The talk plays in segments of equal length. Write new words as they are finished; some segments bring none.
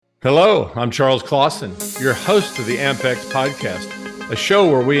Hello, I'm Charles Clausen, your host of the Ampex Podcast, a show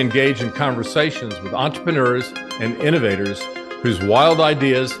where we engage in conversations with entrepreneurs and innovators whose wild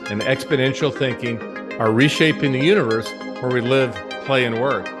ideas and exponential thinking are reshaping the universe where we live, play, and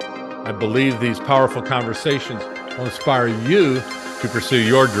work. I believe these powerful conversations will inspire you to pursue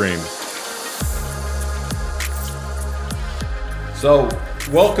your dreams. So,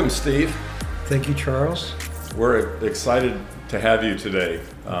 welcome, Steve. Thank you, Charles. We're excited to have you today.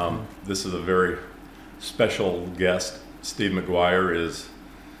 This is a very special guest. Steve McGuire is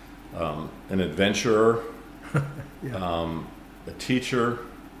an adventurer, a teacher,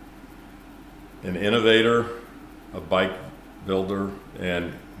 an innovator, a bike builder,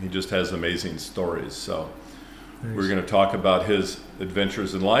 and he just has amazing stories. So We're going to talk about his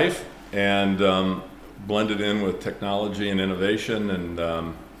adventures in life and blend it in with technology and innovation,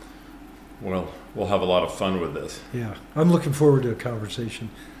 and we'll have a lot of fun with this. Yeah, I'm looking forward to a conversation.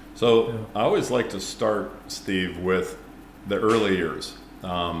 So I always like to start, Steve, with the early years.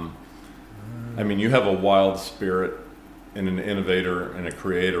 I mean, you have a wild spirit and an innovator and a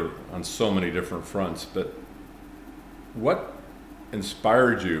creator on so many different fronts, but what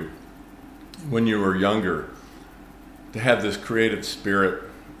inspired you when you were younger to have this creative spirit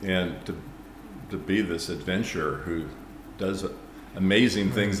and to be this adventurer who does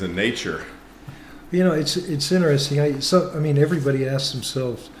amazing things in nature? You know, it's interesting. Everybody asks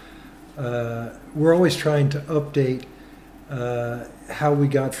themselves, we're always trying to update how we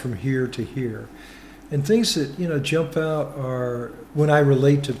got from here to here. And things that, jump out are, when I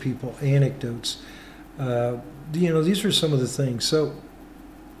relate to people, anecdotes. These are some of the things. So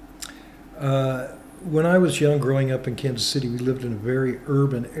when I was young, growing up in Kansas City, we lived in a very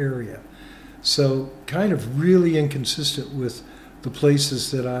urban area. So kind of really inconsistent with the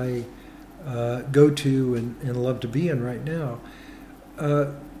places that I go to and love to be in right now.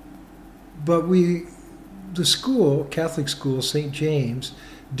 But the school, Catholic school, St. James,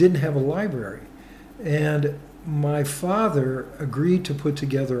 didn't have a library. And my father agreed to put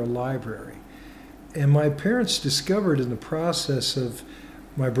together a library. And my parents discovered in the process of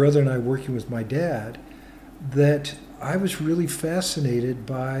my brother and I working with my dad that I was really fascinated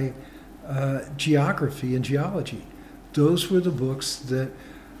by geography and geology. Those were the books that,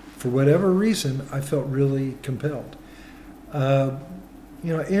 for whatever reason, I felt really compelled.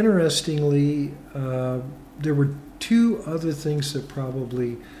 Interestingly, there were two other things that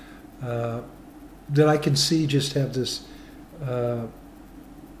probably, that I can see just have this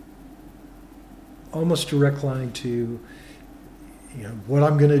almost direct line to, what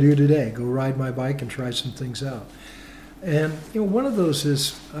I'm going to do today, go ride my bike and try some things out. And, one of those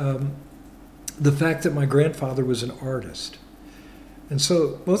is the fact that my grandfather was an artist. And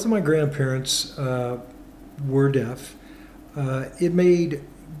so both of my grandparents were deaf. It made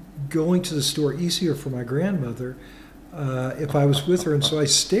going to the store easier for my grandmother if I was with her, and so I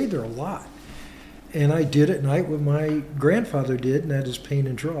stayed there a lot. And I did at night what my grandfather did, and that is paint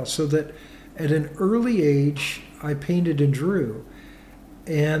and draw. So that at an early age, I painted and drew.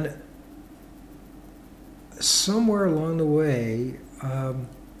 And somewhere along the way,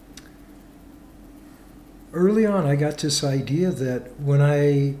 early on, I got this idea that when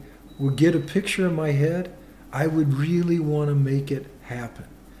I would get a picture in my head, I would really want to make it happen.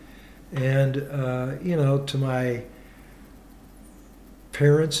 And, to my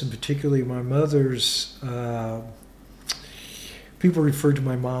parents, and particularly my mother's, people referred to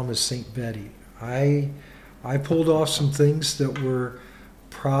my mom as Saint Betty. I pulled off some things that were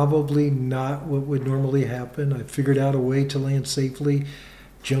probably not what would normally happen. I figured out a way to land safely,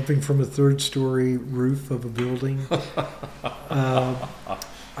 jumping from a third-story roof of a building.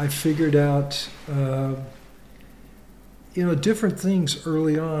 I figured out, different things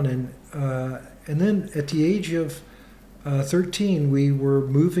early on, and then at the age of 13, we were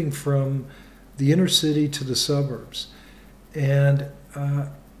moving from the inner city to the suburbs, and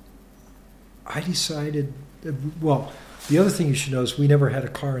I decided. Well, the other thing you should know is we never had a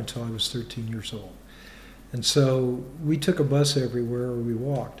car until I was 13 years old. And so we took a bus everywhere, or we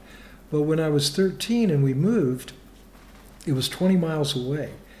walked. But when I was 13 and we moved, it was 20 miles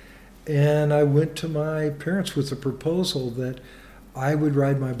away. And I went to my parents with a proposal that I would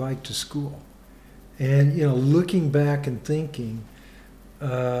ride my bike to school. And, looking back and thinking,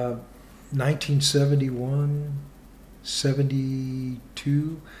 1971,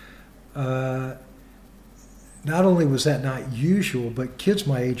 72, not only was that not usual, but kids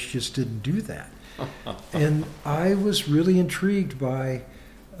my age just didn't do that. And I was really intrigued by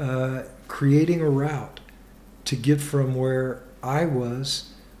creating a route to get from where I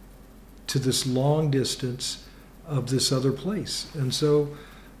was to this long distance of this other place. And so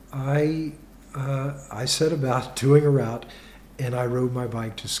I set about doing a route, and I rode my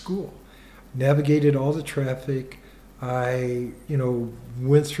bike to school, navigated all the traffic. I,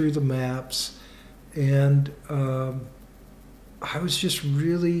 went through the maps, and I was just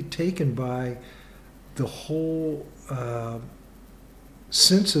really taken by the whole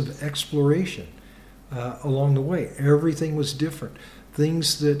sense of exploration along the way. Everything was different.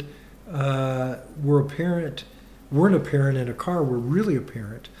 Things that weren't apparent in a car were really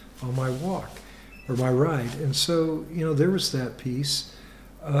apparent on my walk or my ride. And so, there was that piece.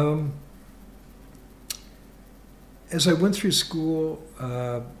 As I went through school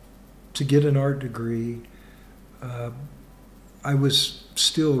to get an art degree, I was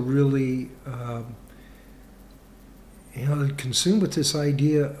still really consumed with this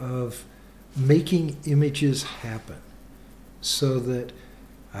idea of making images happen, so that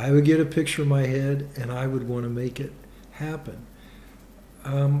I would get a picture in my head and I would want to make it happen.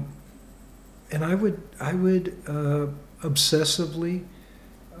 And I would obsessively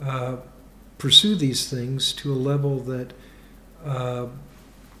pursue these things to a level that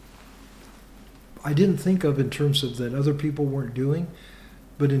I didn't think of in terms of that other people weren't doing,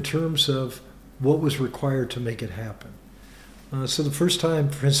 but in terms of what was required to make it happen. So the first time,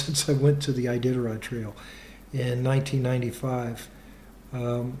 for instance, I went to the Iditarod Trail in 1995,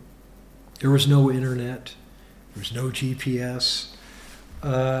 there was no internet, there was no GPS.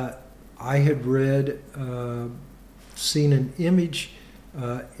 I had seen an image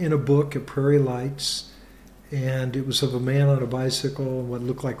in a book at Prairie Lights, and it was of a man on a bicycle in what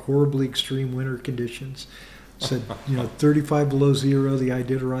looked like horribly extreme winter conditions. It said, 35 below zero, the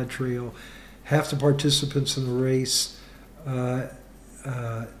Iditarod Trail. Half the participants in the race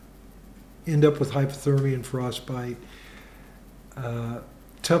end up with hypothermia and frostbite.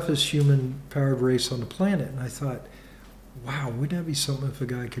 Toughest human-powered race on the planet. And I thought, wow, wouldn't that be something if a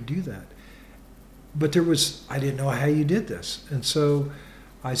guy could do that? But I didn't know how you did this. And so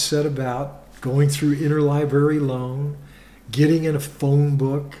I set about going through interlibrary loan, getting in a phone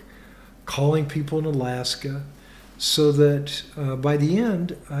book, calling people in Alaska, so that by the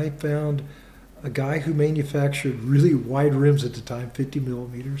end I found a guy who manufactured really wide rims at the time, 50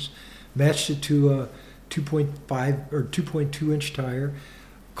 millimeters, matched it to a 2.5 or 2.2 inch tire,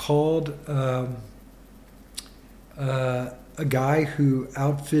 called a guy who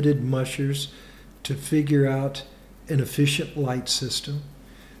outfitted mushers to figure out an efficient light system,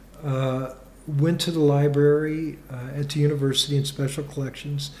 went to the library at the university in special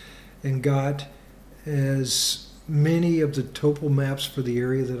collections and got as many of the topo maps for the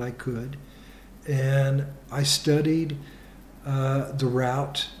area that I could. And I studied the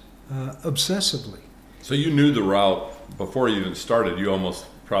route obsessively. So you knew the route before you even started. You almost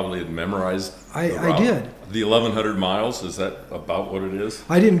probably had memorized the route. I did. The 1,100 miles, is that about what it is?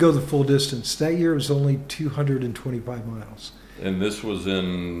 I didn't go the full distance. That year it was only 225 miles. And this was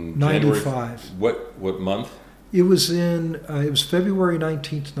in 95. January, what month? It was February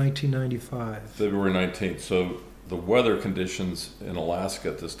 19th, 1995. February 19th. So the weather conditions in Alaska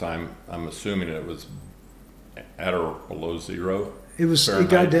at this time, I'm assuming it was at or below zero. It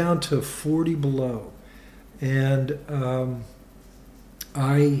got down to 40 below, and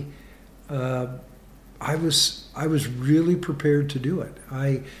I was really prepared to do it.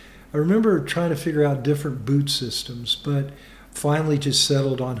 I remember trying to figure out different boot systems, but finally just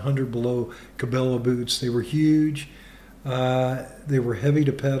settled on 100 below Cabela boots. They were huge, they were heavy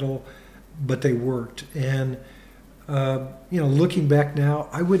to pedal, but they worked. And looking back now,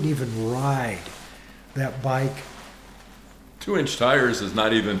 I wouldn't even ride that bike. 2-inch tires is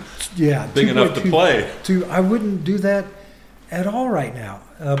not even big enough to play. I wouldn't do that at all right now.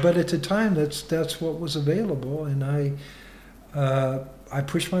 But at the time, that's what was available, and I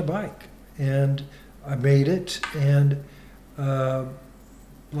pushed my bike, and I made it. And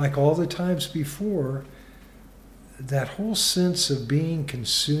like all the times before, that whole sense of being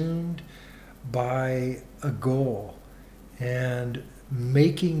consumed by a goal and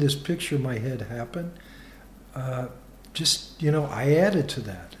making this picture in my head happen, I added to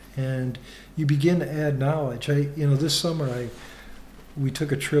that, and you begin to add knowledge. This summer we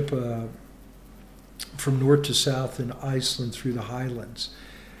took a trip from north to south in Iceland through the highlands,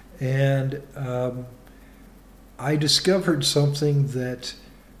 and I discovered something that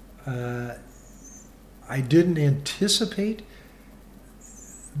I didn't anticipate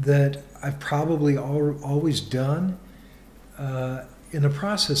that I've probably always done in the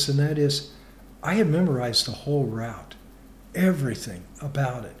process, and that is I had memorized the whole route, everything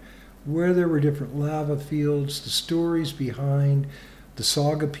about it, where there were different lava fields, the stories behind, the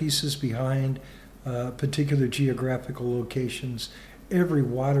saga pieces behind particular geographical locations, every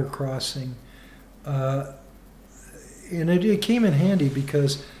water crossing. And it came in handy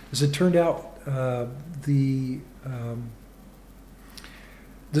because, as it turned out,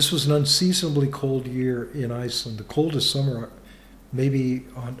 this was an unseasonably cold year in Iceland, the coldest summer maybe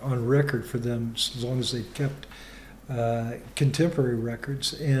on record for them, as long as they've kept contemporary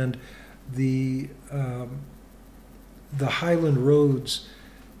records. And the Highland roads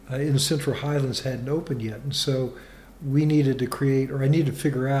in the Central Highlands hadn't opened yet, and so we needed to create, or I needed to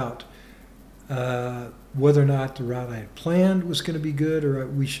figure out whether or not the route I had planned was going to be good, or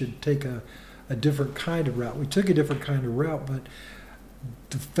we should take a different kind of route. We took a different kind of route, but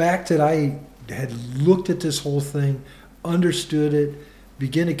the fact that I had looked at this whole thing, understood it,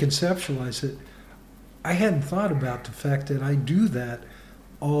 began to conceptualize it, I hadn't thought about the fact that I do that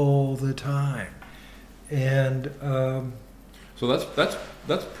all the time. And so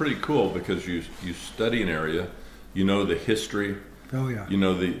that's pretty cool, because you study an area, you know the history, oh yeah, you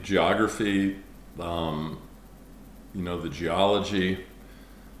know the geography, you know the geology,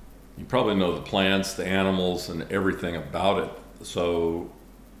 you probably know the plants, the animals, and everything about it. So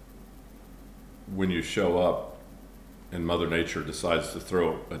when you show up and Mother Nature decides to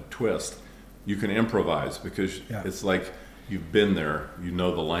throw a twist, you can improvise, because it's like you've been there, you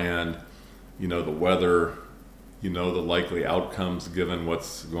know the land, you know the weather, you know the likely outcomes given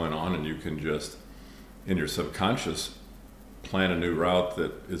what's going on, and you can just, in your subconscious, plan a new route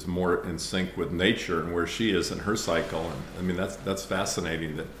that is more in sync with nature and where she is in her cycle. And I mean, that's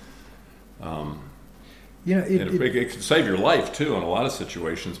fascinating. That it can save your life too in a lot of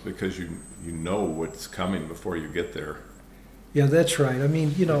situations, because you know what's coming before you get there. Yeah, that's right. I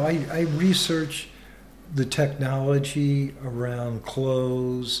mean, I research the technology around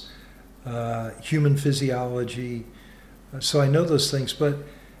clothes, human physiology, so I know those things. But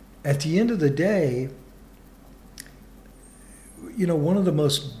at the end of the day, one of the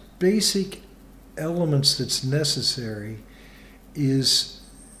most basic elements that's necessary is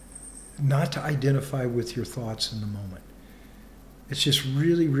not to identify with your thoughts in the moment. It's just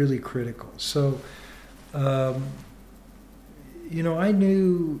really, really critical. So, I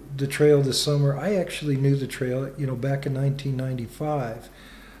knew the trail this summer. I actually knew the trail, back in 1995.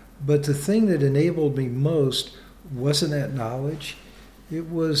 But the thing that enabled me most wasn't that knowledge. It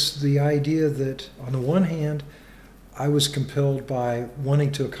was the idea that, on the one hand, I was compelled by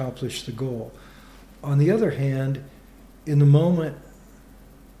wanting to accomplish the goal. On the other hand, in the moment,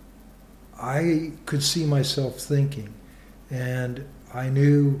 I could see myself thinking, and I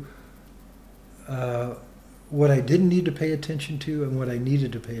knew what I didn't need to pay attention to and what I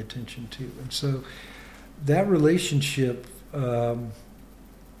needed to pay attention to. And so that relationship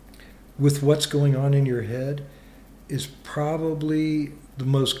with what's going on in your head is probably the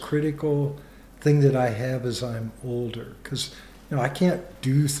most critical thing that I have as I'm older, because I can't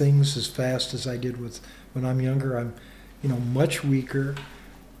do things as fast as I did when I'm younger. I'm much weaker,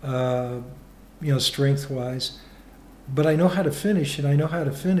 strength-wise, but I know how to finish, and I know how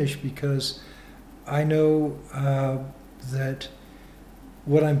to finish because I know that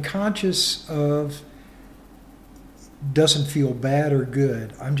what I'm conscious of doesn't feel bad or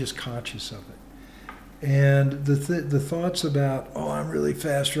good. I'm just conscious of it. And the thoughts about, oh, I'm really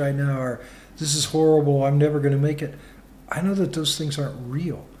fast right now, or this is horrible, I'm never going to make it, I know that those things aren't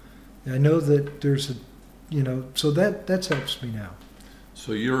real. I know that there's so that helps me now.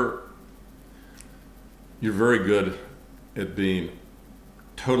 So you're very good at being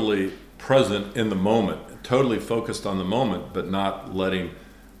totally present in the moment, totally focused on the moment, but not letting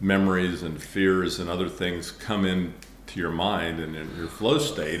memories and fears and other things come in to your mind and in your flow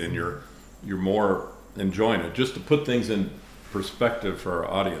state, and you're more enjoying it. Just to put things in perspective for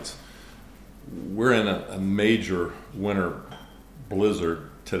our audience, we're in a major winter blizzard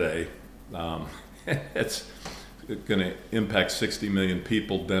today. It's going to impact 60 million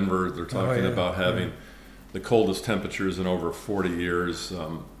people. Denver, they're talking about having the coldest temperatures in over 40 years,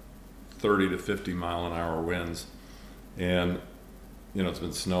 30 to 50 mile an hour winds. And, it's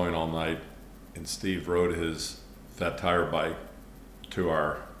been snowing all night, and Steve rode his fat tire bike to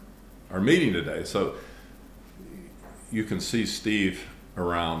our meeting today. So you can see Steve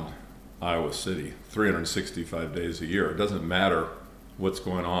around Iowa City 365 days a year. It doesn't matter what's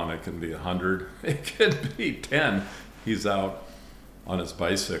going on. It can be 100, it could be 10. He's out on his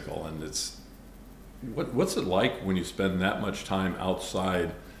bicycle, and it's what's it like when you spend that much time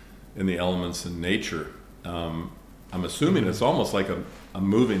outside in the elements in nature? I'm assuming it's almost like a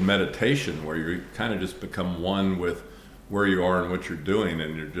moving meditation where you kind of just become one with where you are and what you're doing,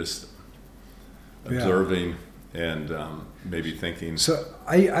 and you're just observing and maybe thinking. So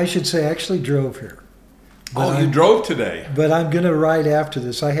I should say I actually drove here. Oh, you drove today. But I'm going to ride after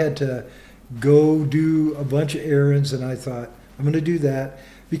this. I had to go do a bunch of errands, and I thought, I'm going to do that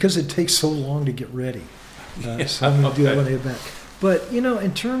because it takes so long to get ready. So I'm going to do that when I get back. But,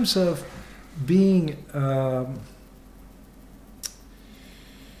 in terms of being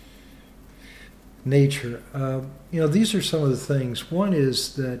nature, these are some of the things. One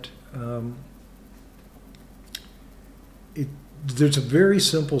is that there's a very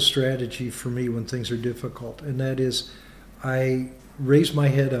simple strategy for me when things are difficult, and that is I raise my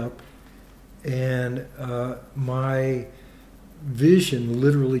head up, and my vision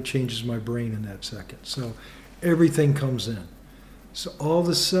literally changes my brain in that second. So everything comes in. So all of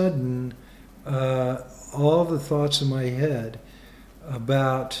a sudden, all the thoughts in my head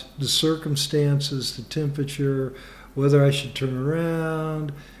about the circumstances, the temperature, whether I should turn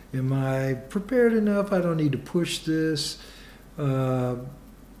around, am I prepared enough? I don't need to push this. Should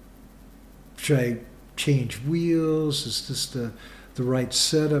I change wheels? Is this the right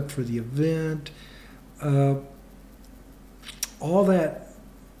setup for the event? All that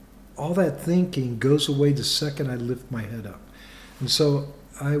thinking goes away the second I lift my head up. And so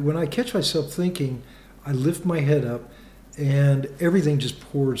when I catch myself thinking, I lift my head up and everything just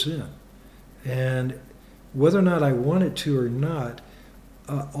pours in. And whether or not I want it to or not,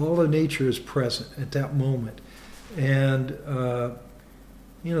 all of nature is present at that moment. And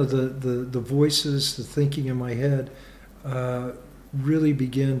the voices, the thinking in my head, really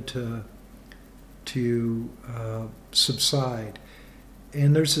begin to subside.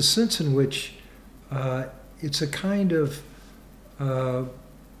 And there's a sense in which it's a kind of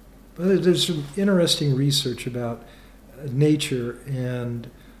there's some interesting research about nature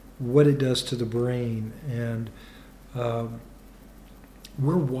and what it does to the brain, and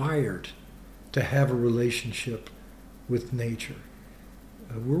we're wired to have a relationship with nature.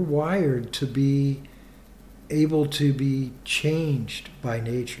 We're wired to be able to be changed by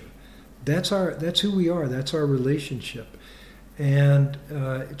nature. That's who we are. That's our relationship. And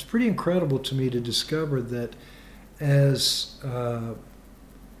it's pretty incredible to me to discover that as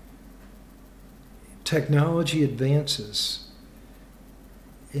technology advances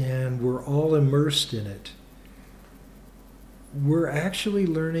and we're all immersed in it, we're actually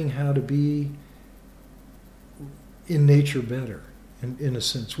learning how to be in nature better, in a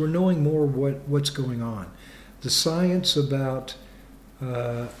sense. We're knowing more what's going on. The science about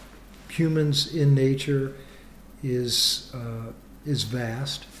humans in nature is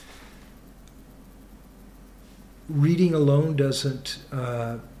vast. Reading alone doesn't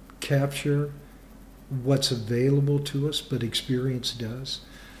capture what's available to us, but experience does.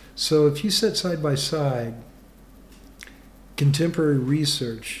 So if you set side by side contemporary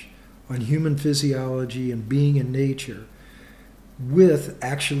research on human physiology and being in nature with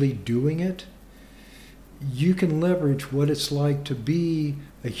actually doing it, you can leverage what it's like to be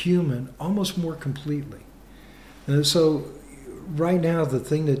a human almost more completely. And so right now,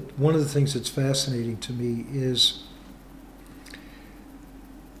 one of the things that's fascinating to me is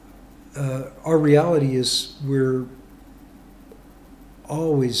our reality is we're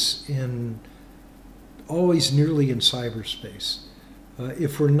always nearly in cyberspace.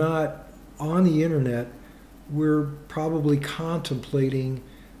 If we're not on the internet, we're probably contemplating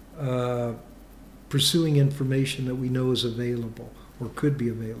pursuing information that we know is available or could be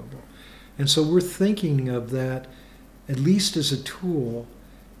available. And so we're thinking of that at least as a tool,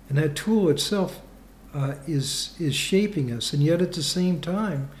 and that tool itself is shaping us. And yet at the same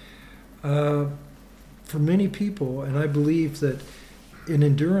time, for many people, and I believe that in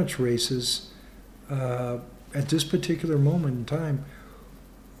endurance races, at this particular moment in time,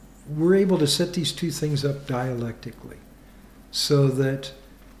 we're able to set these two things up dialectically so that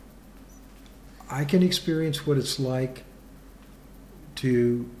I can experience what it's like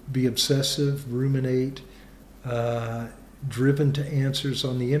to be obsessive, ruminate, driven to answers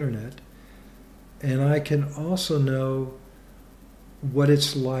on the internet. And I can also know what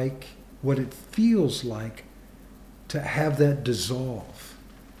it's like, what it feels like to have that dissolve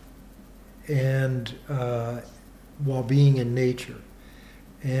and while being in nature.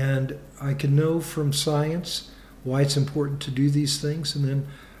 And I can know from science why it's important to do these things, and then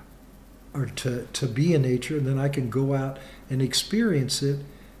or to be in nature, and then I can go out and experience it,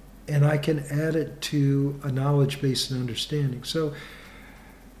 and I can add it to a knowledge base and understanding. So,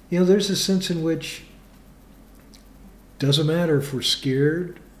 there's a sense in which it doesn't matter if we're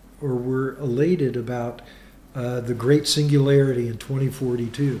scared or we're elated about the great singularity in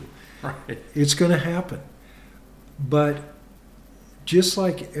 2042. Right. It's going to happen. But just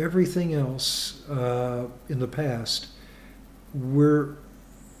like everything else in the past, we're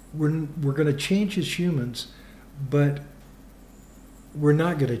we're going to change as humans, but we're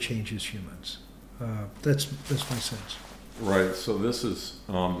not going to change as humans. That's my sense. Right. So this is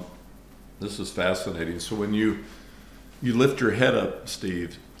fascinating. So when you lift your head up,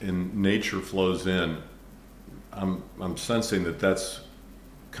 Steve, and nature flows in, I'm sensing that that's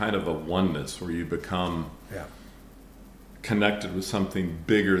kind of a oneness where you become connected with something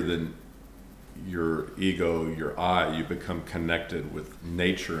bigger than your ego, your I. You become connected with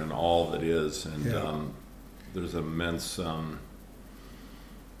nature and all that is, and there's immense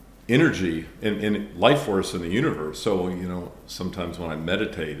energy and life force in the universe. So sometimes when I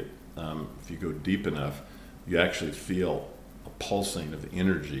meditate, if you go deep enough, you actually feel a pulsing of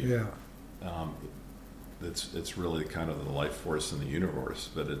energy. Yeah. It's really kind of the life force in the universe,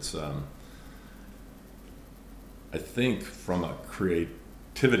 but it's I think from a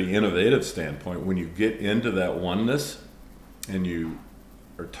creativity, innovative standpoint, when you get into that oneness and you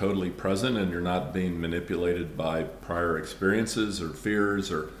are totally present and you're not being manipulated by prior experiences or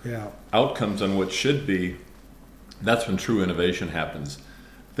fears or outcomes on what should be, that's when true innovation happens.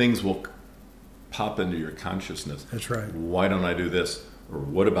 Things will pop into your consciousness. That's right. Why don't I do this? Or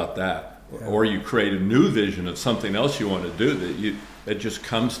what about that? Yeah. Or you create a new vision of something else you want to do that just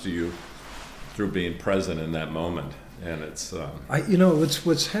comes to you through being present in that moment. And it's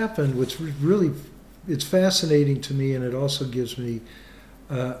what's happened, it's fascinating to me, and it also gives me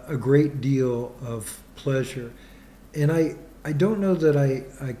a great deal of pleasure. And I don't know that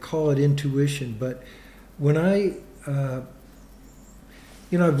I call it intuition, but when I've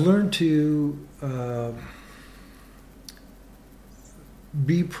learned to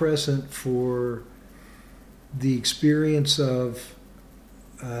be present for the experience of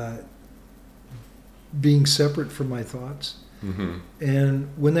being separate from my thoughts. Mm-hmm. And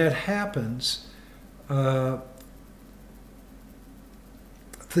when that happens,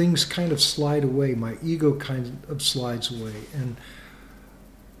 things kind of slide away. My ego kind of slides away. And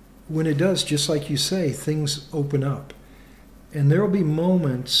when it does, just like you say, things open up. And there will be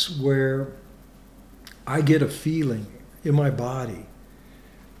moments where I get a feeling in my body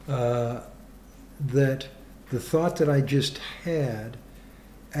that the thought that I just had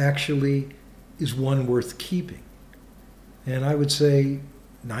actually is one worth keeping. And I would say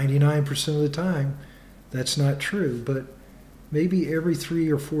 99% of the time that's not true, but maybe every 3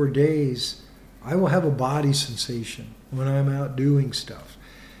 or 4 days I will have a body sensation when I'm out doing stuff.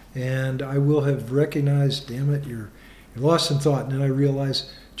 And I will have recognized, damn it, you're lost in thought. And then I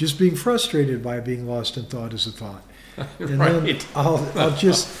realize just being frustrated by being lost in thought is a thought. And right.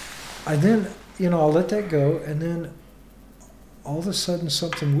 then I'll let that go, and then all of a sudden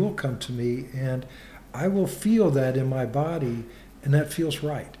something will come to me, and I will feel that in my body, and that feels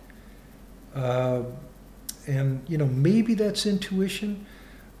right. And maybe that's intuition,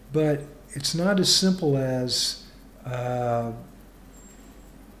 but it's not as simple as there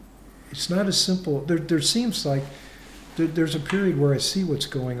seems like there's a period where I see what's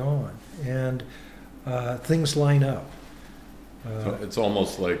going on, and things line up. So it's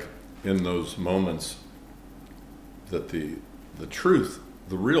almost like in those moments that the truth,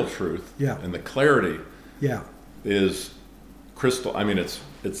 the real truth, and the clarity is crystal. I mean, it's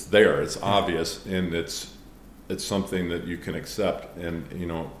there, it's obvious, and it's something that you can accept. And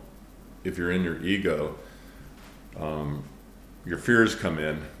if you're in your ego, your fears come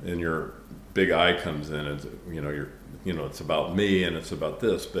in, and your big I comes in, and it's about me and it's about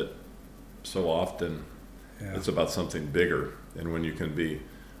this, but so often it's about something bigger. And when you can be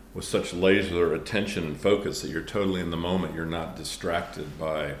with such laser attention and focus that you're totally in the moment, you're not distracted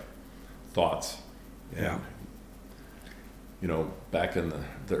by thoughts. And, back in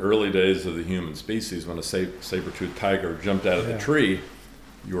the early days of the human species, when a saber-toothed tiger jumped out of the tree,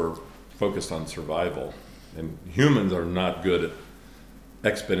 you were focused on survival. And humans are not good at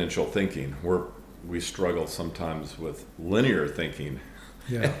exponential thinking. We struggle sometimes with linear thinking.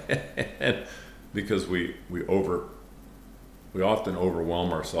 Because we often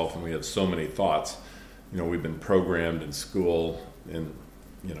overwhelm ourselves, and we have so many thoughts. We've been programmed in school, in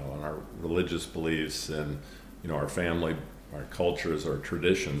our religious beliefs, and our family, our cultures, our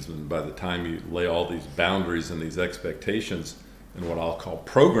traditions. And by the time you lay all these boundaries and these expectations in what I'll call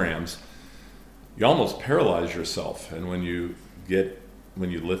programs, you almost paralyze yourself. And when you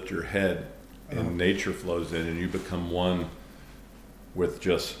lift your head and nature flows in, and you become one with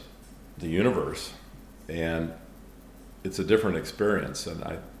just the universe, and it's a different experience. And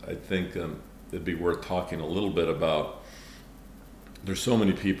I think it'd be worth talking a little bit about. There's so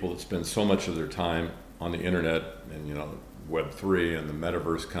many people that spend so much of their time on the internet and Web3 and the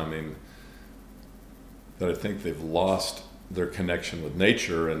metaverse coming, that I think they've lost their connection with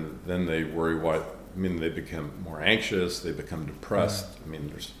nature, and then they worry they become more anxious, they become depressed. I mean,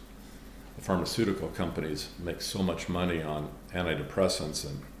 there's the pharmaceutical companies make so much money on antidepressants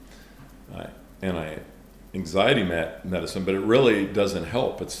and anti-anxiety medicine, but it really doesn't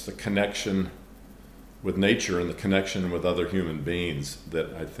help. It's the connection with nature and the connection with other human beings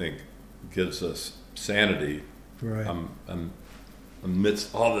that I think gives us sanity. Right.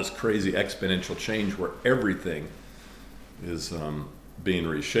 Amidst all this crazy exponential change where everything is being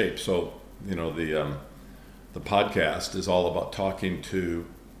reshaped. So, the podcast is all about talking to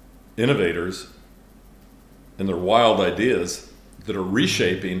innovators and their wild ideas that are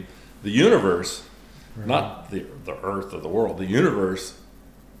reshaping the universe, right. Not the earth or the world, the universe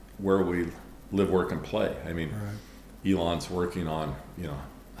where we live, work, and play. I mean, right. Elon's working on,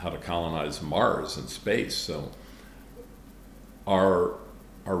 how to colonize Mars and space. So our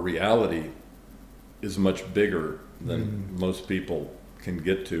reality is much bigger than most people can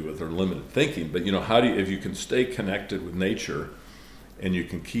get to with their limited thinking. But if you can stay connected with nature and you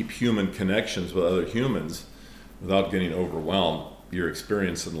can keep human connections with other humans without getting overwhelmed, your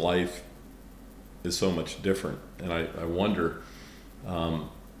experience in life is so much different. And I wonder, I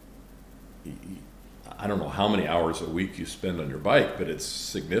don't know how many hours a week you spend on your bike, but it's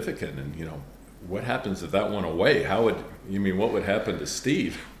significant. And what happens if that went away? What would happen to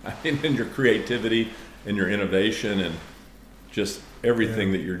Steve? And your creativity and your innovation and just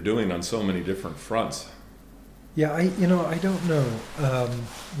everything that you're doing on so many different fronts. Yeah, I don't know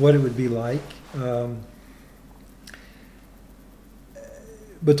what it would be like,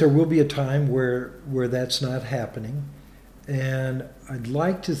 but there will be a time where that's not happening, and I'd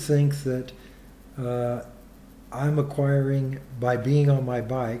like to think that I'm acquiring, by being on my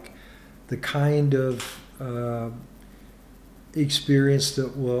bike, the kind of experience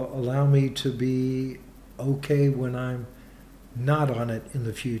that will allow me to be okay when I'm not on it in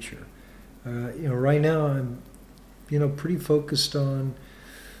the future. Right now I'm, pretty focused on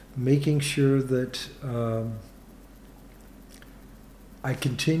making sure that I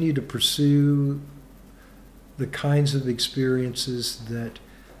continue to pursue the kinds of experiences that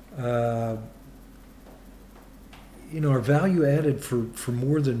are value added for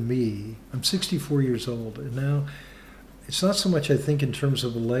more than me. I'm 64 years old, and now it's not so much, I think, in terms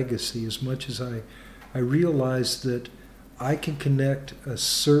of a legacy as much as I realize that I can connect a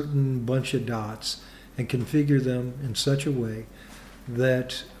certain bunch of dots and configure them in such a way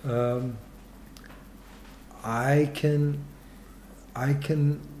that I can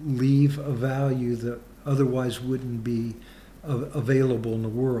leave a value that otherwise wouldn't be available in the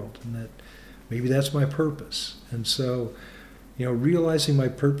world, and that maybe that's my purpose. And so, realizing my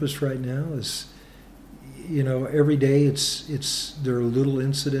purpose right now is, every day there are little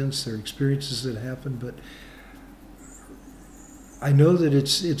incidents, there are experiences that happen, but I know that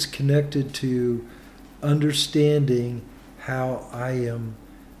it's connected to understanding how I am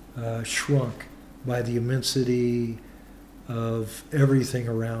shrunk by the immensity of everything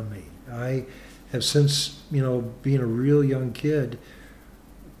around me. I have since, being a real young kid,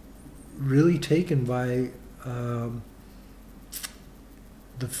 really taken by the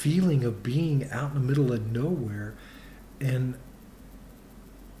feeling of being out in the middle of nowhere and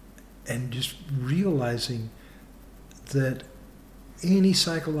just realizing that any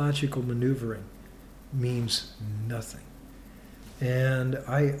psychological maneuvering means nothing. And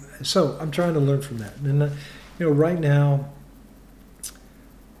so I'm trying to learn from that. And right now,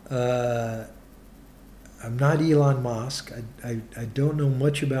 I'm not Elon Musk. I don't know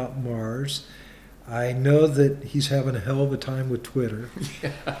much about Mars. I know that he's having a hell of a time with Twitter.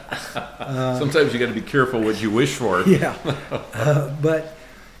 Yeah. Sometimes you got to be careful what you wish for. Yeah. But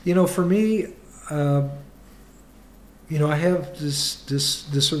for me, I have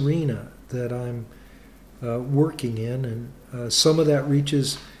this arena that I'm working in, and some of that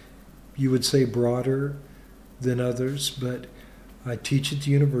reaches, you would say, broader than others. But I teach at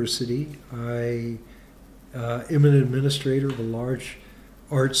the university. I am an administrator of a large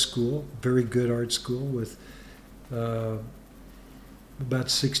art school, very good art school, with about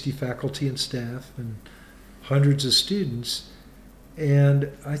 60 faculty and staff and hundreds of students.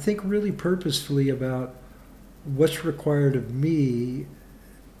 And I think really purposefully about what's required of me,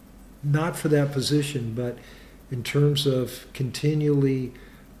 not for that position, but in terms of continually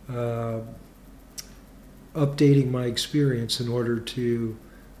updating my experience in order to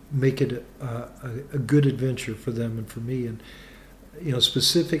make it a good adventure for them and for me. And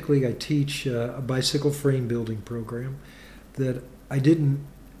specifically, I teach a bicycle frame building program that I didn't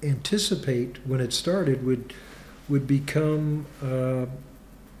anticipate when it started would become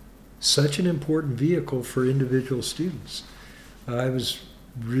such an important vehicle for individual students. I was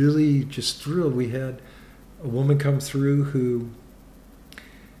really just thrilled. We had a woman come through who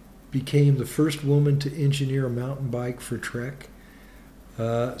became the first woman to engineer a mountain bike for Trek.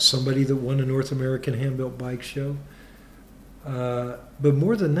 Somebody that won a North American Hand-Built Bike Show. But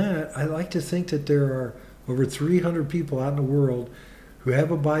more than that, I like to think that there are over 300 people out in the world who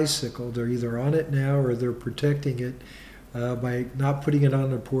have a bicycle. They're either on it now or they're protecting it by not putting it on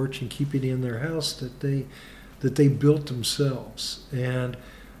their porch and keeping it in their house that they built themselves. And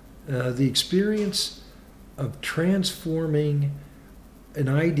the experience of transforming an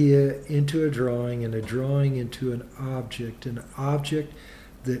idea into a drawing and a drawing into an object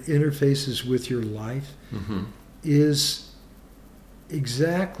that interfaces with your life is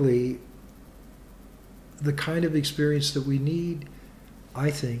exactly the kind of experience that we need,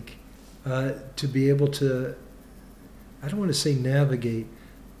 I think, to be able to, I don't want to say navigate,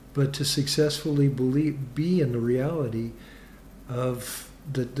 but to successfully be in the reality of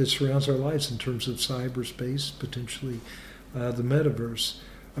that surrounds our lives in terms of cyberspace, potentially the metaverse.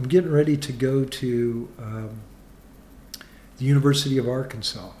 I'm getting ready to go to the University of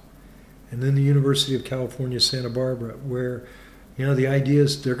Arkansas and then the University of California, Santa Barbara, where the idea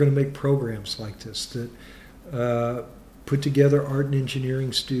is they're going to make programs like this that put together art and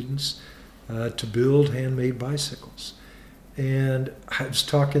engineering students to build handmade bicycles. And I was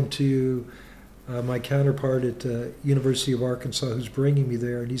talking to my counterpart at the University of Arkansas who's bringing me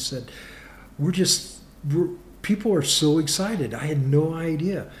there, and he said, people are so excited. I had no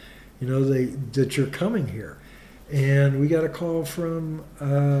idea, that you're coming here. And we got a call from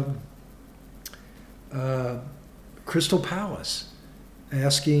Crystal Palace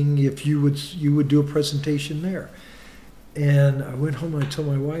asking if you would do a presentation there. And I went home and I told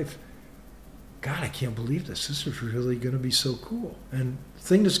my wife, God, I can't believe this. This is really going to be so cool. And the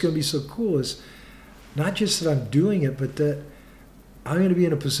thing that's going to be so cool is not just that I'm doing it, but that I'm going to be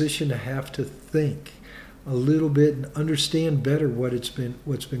in a position to have to think a little bit and understand better what's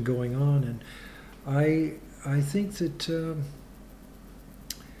been going on. And I think that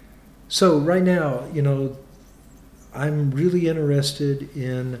so right now, I'm really interested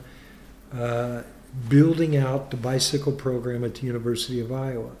in building out the bicycle program at the University of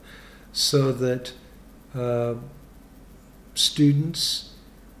Iowa so that students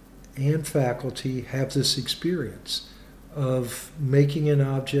and faculty have this experience of making an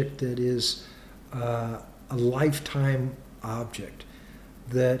object that is a lifetime object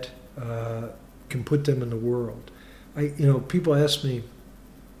that can put them in the world. People ask me,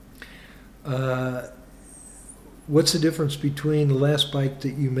 what's the difference between the last bike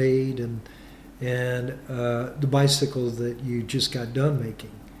that you made and the bicycle that you just got done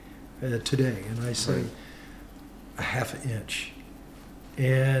making today? And I say, a half an inch.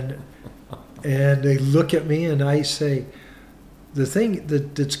 And they look at me and I say, the thing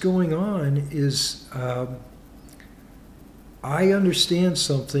that's going on is I understand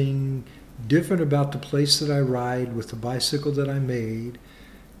something different about the place that I ride with the bicycle that I made,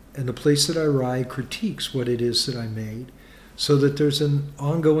 and the place that I ride critiques what it is that I made, so that there's an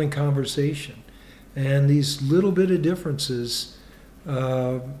ongoing conversation. And these little bit of differences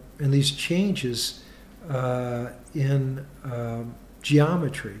and these changes in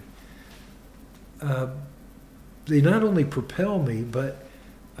geometry, they not only propel me, but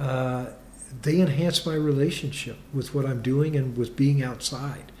they enhance my relationship with what I'm doing and with being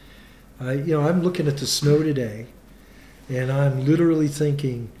outside. I'm looking at the snow today, and I'm literally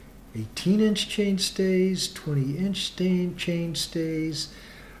thinking 18-inch chain stays, 20-inch chain stays,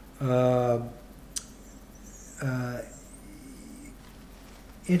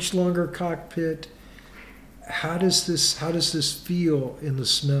 inch longer cockpit. How does this feel in the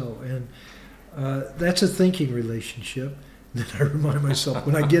snow? And that's a thinking relationship. Then I remind myself,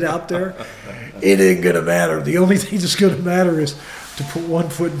 when I get out there, it ain't going to matter. The only thing that's going to matter is to put one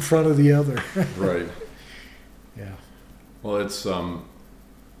foot in front of the other. Right. Yeah. Well, it's a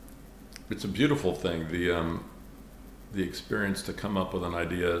beautiful thing. The experience to come up with an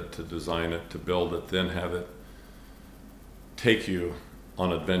idea, to design it, to build it, then have it take you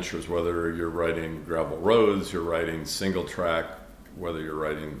on adventures, whether you're riding gravel roads, you're riding single track, whether you're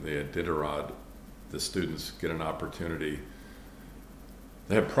riding the Iditarod. The students get an opportunity.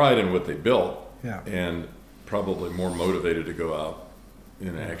 They have pride in what they built, and probably more motivated to go out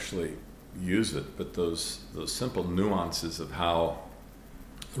and actually use it. But those simple nuances of how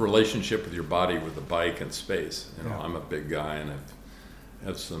the relationship with your body, with the bike and space. I'm a big guy, and I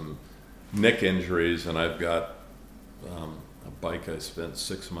have some neck injuries, and I've got a bike I spent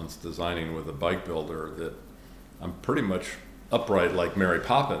 6 months designing with a bike builder that I'm pretty much upright like Mary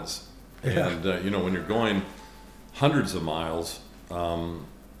Poppins. And when you're going hundreds of miles,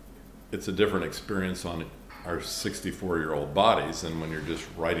 it's a different experience on our 64-year-old bodies than when you're just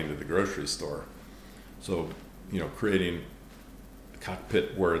riding to the grocery store. So, creating a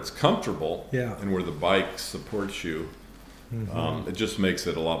cockpit where it's comfortable and where the bike supports you, it just makes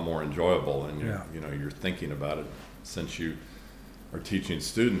it a lot more enjoyable. And you're thinking about it, since you are teaching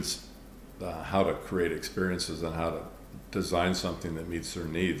students how to create experiences and how to design something that meets their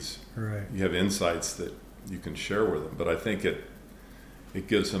needs. Right. You have insights that you can share with them, but I think it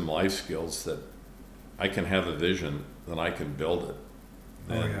gives them life skills that I can have a vision, then I can build it,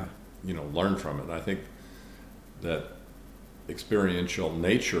 then learn from it. And I think that experiential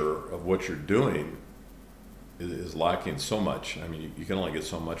nature of what you're doing is lacking so much. I mean, you can only get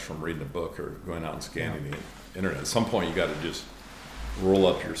so much from reading a book or going out and scanning the internet. At some point, you got to just roll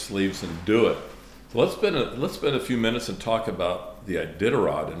up your sleeves and do it. So let's spend a few minutes and talk about the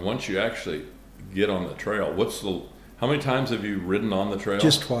Iditarod. And once you actually get on the trail, how many times have you ridden on the trail?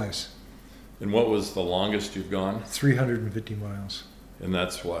 Just twice. And what was the longest you've gone? 350 miles. And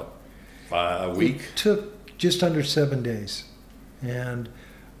that's what, a week? It took just under 7 days. And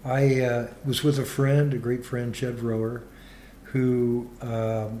I was with a great friend, Jed Rower, who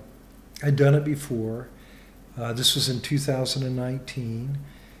had done it before. This was in 2019,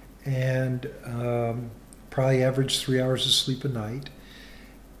 and probably averaged 3 hours of sleep a night.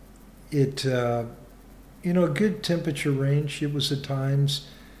 It, a good temperature range. It was at times,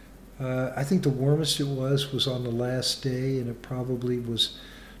 I think the warmest it was on the last day, and it probably was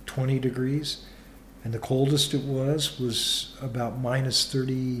 20 degrees. And the coldest it was about minus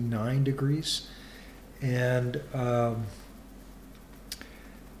 39 degrees. And,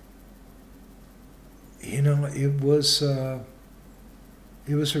 it was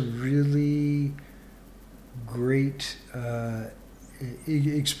a really great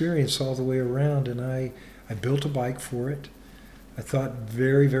experience all the way around. And I built a bike for it. I thought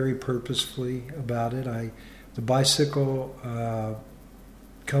very, very purposefully about it. The bicycle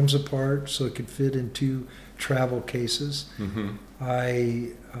comes apart so it could fit in 2 travel cases. Mm-hmm.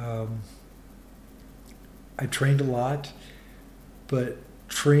 I trained a lot, but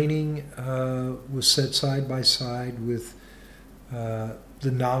training was set side by side with the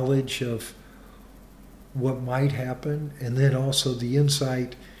knowledge of what might happen, and then also the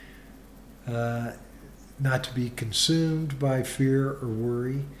insight not to be consumed by fear or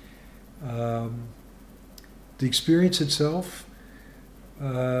worry. The experience itself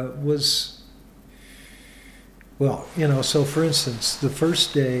was, so for instance, the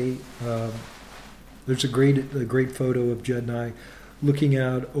first day, there's a great photo of Judd and I looking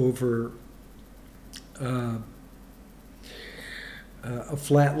out over a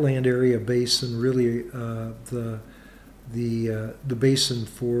flatland area basin, really the basin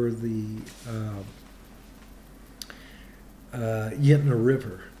for the Yentna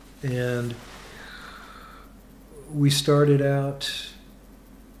River. And we started out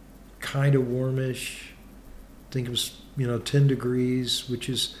kind of warmish. I think it was 10 degrees, which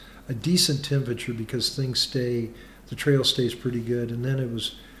is a decent temperature because the trail stays pretty good. And then it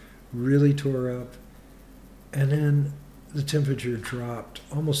was really tore up, and then the temperature dropped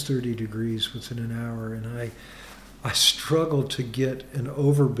almost 30 degrees within an hour, and I struggled to get an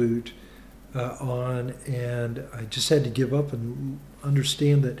overboot on, and I just had to give up and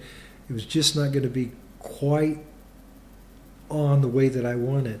understand that it was just not going to be quite on the way that I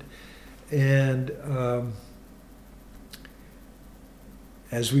wanted. And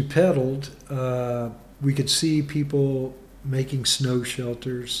as we pedaled, we could see people making snow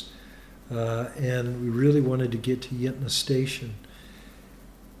shelters, and we really wanted to get to Yentna Station.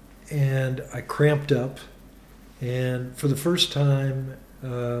 And I cramped up, and for the first time,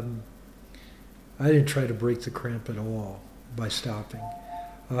 I didn't try to break the cramp at all by stopping.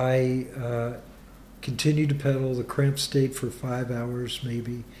 I continued to pedal. The cramp stayed for 5 hours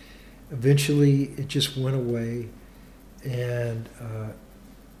maybe. Eventually, it just went away, and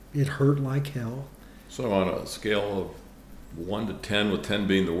it hurt like hell. So on a scale of 1 to 10, with 10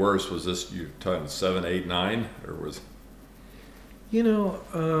 being the worst, was this, you're talking 7, 8, 9, or was?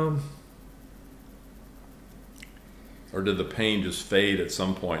 Or did the pain just fade at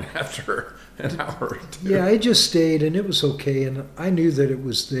some point after an hour or two? Yeah, it just stayed, and it was okay, and I knew that it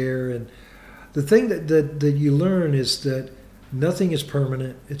was there. And the thing that you learn is that nothing is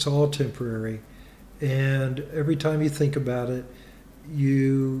permanent. It's all temporary. And every time you think about it,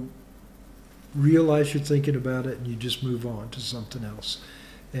 you realize you're thinking about it, and you just move on to something else.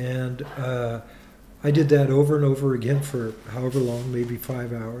 And I did that over and over again for however long, maybe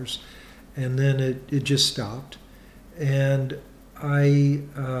 5 hours. And then it just stopped. And I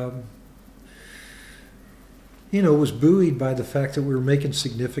was buoyed by the fact that we were making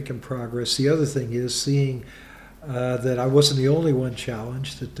significant progress. The other thing is seeing that I wasn't the only one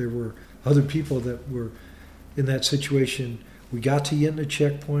challenged, that there were other people that were in that situation. We got to Yentna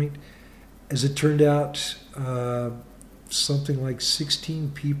checkpoint. As it turned out, something like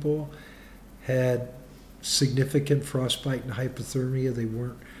 16 people had significant frostbite and hypothermia. They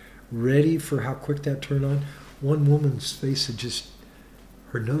weren't ready for how quick that turned on. One woman's face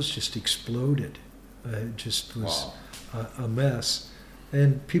her nose just exploded. It just was a mess.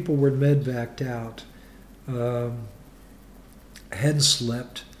 And people were med-vaced out. Hadn't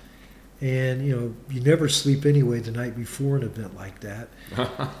slept. And, you never sleep anyway the night before an event like that.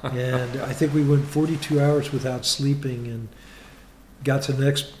 And I think we went 42 hours without sleeping and got to the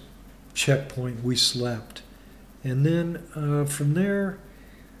next checkpoint. We slept. And then from there,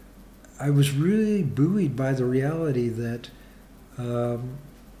 I was really buoyed by the reality that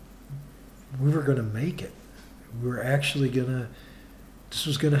we were going to make it. We were actually this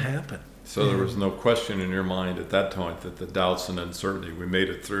was going to happen. So there was no question in your mind at that point that the doubts and uncertainty, we made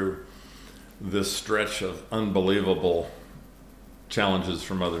it through this stretch of unbelievable challenges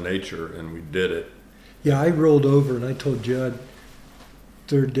from Mother Nature, and we did it. Yeah, I rolled over and I told Judd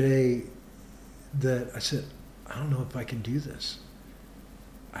third day that I said, I don't know if I can do this.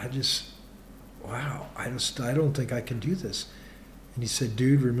 I don't think I can do this. And he said,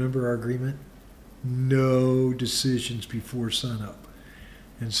 dude, remember our agreement? No decisions before sunup.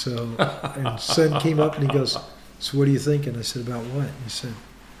 And so, and sun came up and he goes, so what do you think? And I said, about what? And he said,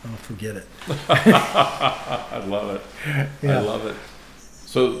 oh, forget it. I love it. Yeah. I love it.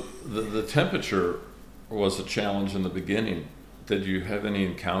 So the temperature was a challenge in the beginning. Did you have any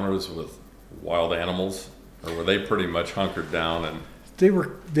encounters with wild animals, or were they pretty much hunkered down? And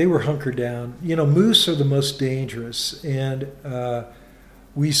They were hunkered down. Moose are the most dangerous, and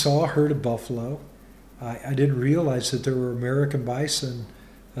we saw a herd of buffalo. I didn't realize that there were American bison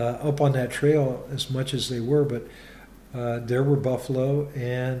up on that trail as much as they were, but there were buffalo,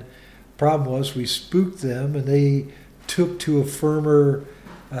 and problem was we spooked them, and they took to a firmer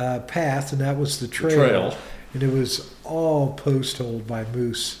path, and that was the trail. And it was all post-holed by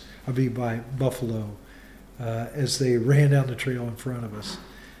by buffalo. As they ran down the trail in front of us.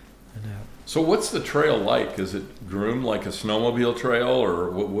 So what's the trail like? Is it groomed like a snowmobile trail,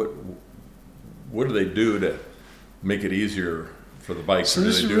 or what do they do to make it easier for the bikes? So or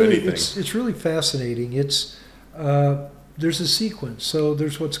do they do anything? It's really fascinating. There's a sequence. So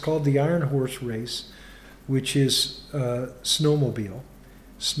there's what's called the Iron Horse Race, which is snowmobile,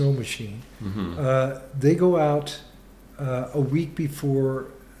 snow machine. Mm-hmm. They go out a week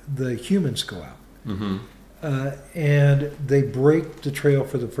before the humans go out. Mm-hmm. And they break the trail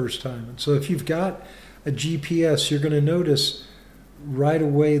for the first time. And so if you've got a GPS, you're going to notice right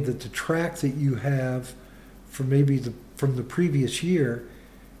away that the track that you have from from the previous year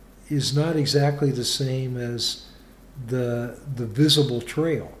is not exactly the same as the visible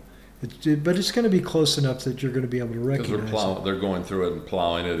trail. But it's going to be close enough that you're going to be able to recognize it. They're going through it and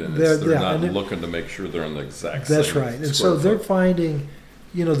plowing it, and they're not looking to make sure they're in the exact same. That's right. And so they're finding,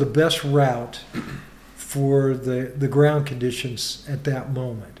 the best route for the ground conditions at that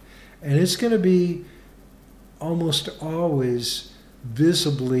moment. And it's going to be almost always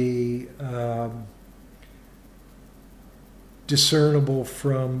visibly discernible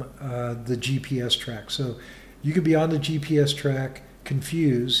from the GPS track. So you could be on the GPS track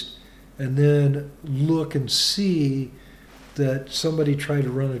confused and then look and see that somebody tried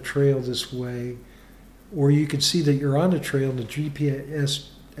to run a trail this way, or you could see that you're on a trail and the GPS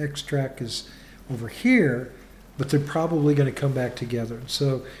X track is over here, but they're probably going to come back together.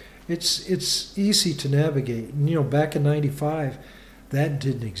 So it's easy to navigate. And, back in '95, that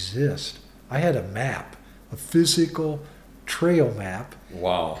didn't exist. I had a map, a physical trail map.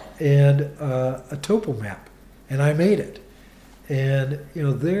 Wow. And a topo map, and I made it. And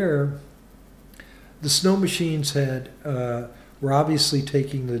there, the snow machines were obviously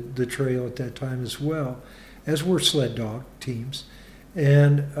taking the trail at that time as well, as were sled dog teams,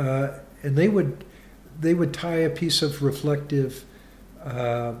 and they would tie a piece of reflective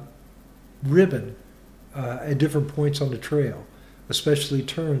ribbon at different points on the trail, especially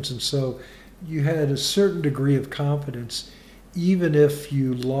turns. And so you had a certain degree of confidence, even if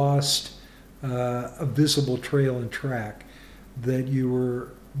you lost a visible trail and track, that you were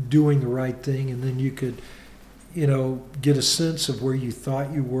doing the right thing, and then you could, get a sense of where you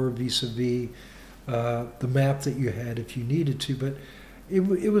thought you were vis-a-vis the map that you had if you needed to. But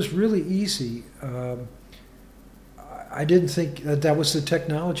it was really easy. I didn't think that was the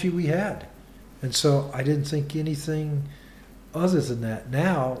technology we had. And so I didn't think anything other than that,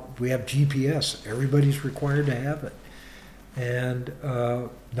 now we have GPS. Everybody's required to have it. And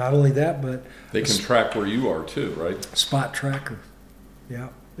not only that, but they can track where you are too, right? Spot tracker. Yeah.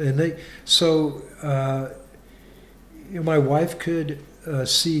 And my wife could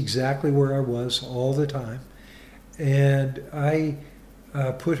see exactly where I was all the time. And I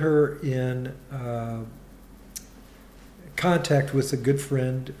put her in contact with a good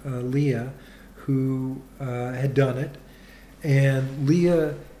friend, Leah, who had done it. And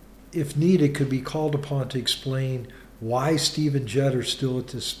Leah, if needed, could be called upon to explain why Steve and Judd are still at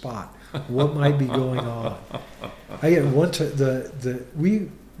this spot, what might be going on. I had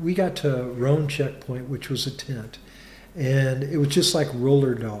we got to Roan Checkpoint, which was a tent, and it was just like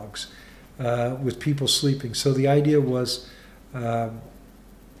roller dogs with people sleeping. So the idea was the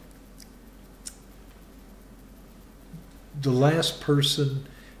last person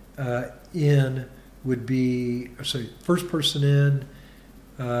in would be, first person in,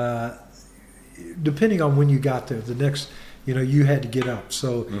 depending on when you got there, the next, you had to get up.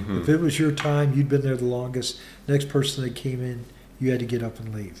 So if it was your time, you'd been there the longest. Next person that came in, you had to get up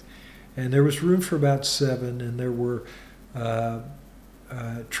and leave. And there was room for about 7, and there were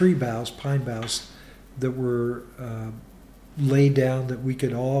tree boughs, pine boughs, that were laid down that we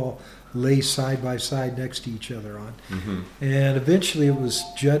could all lay side by side next to each other on. And eventually it was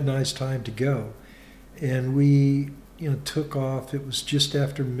Judd and I's time to go. And we, took off. It was just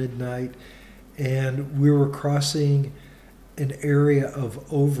after midnight, and we were crossing an area of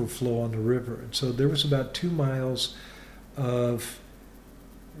overflow on the river. And so there was about 2 miles of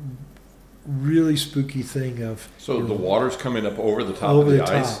really spooky thing of... So the water's coming up over the top of the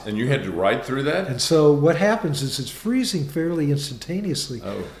ice, and you had to ride through that? And so what happens is it's freezing fairly instantaneously,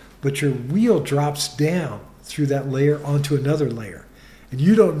 but your wheel drops down through that layer onto another layer. And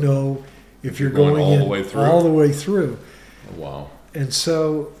you don't know if you're going all in the way through. all the way through. Oh, wow. And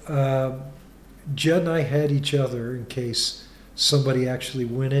so Judd and I had each other in case somebody actually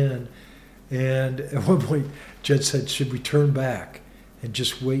went in. And at one point, Judd said, "Should we turn back and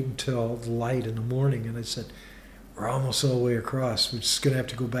just wait until the light in the morning?" And I said, "We're almost all the way across. We're just going to have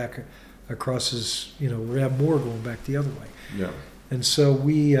to go back across as, we're going to have more going back the other way." Yeah. And so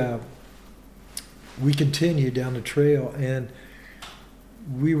we continued down the trail, and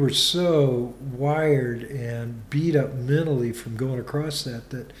we were so wired and beat up mentally from going across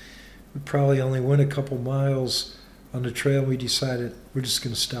that we probably only went a couple miles on the trail, and we decided we're just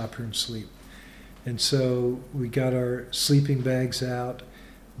going to stop here and sleep. And so we got our sleeping bags out.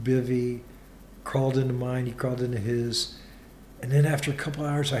 Bivy crawled into mine, he crawled into his. And then after a couple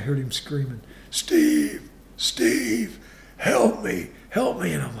hours, I heard him screaming, "Steve, Steve, help me, help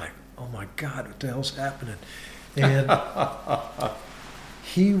me." And I'm like, oh my God, what the hell's happening? And I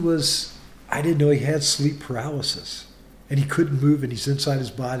didn't know he had sleep paralysis. And he couldn't move, and he's inside his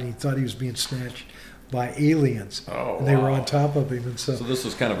body, and he thought he was being snatched by aliens. Oh, and they were on top of him. And so this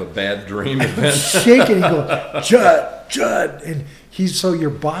was kind of a bad dream event. Shaking, he goes, "Judd, Judd." And so your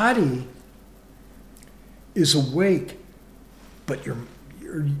body is awake, but your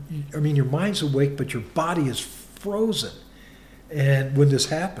mind's awake, but your body is frozen. And when this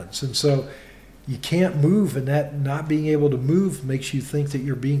happens, and so you can't move, and that not being able to move makes you think that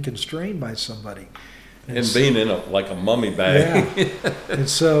you're being constrained by somebody. And being in like a mummy bag. Yeah. And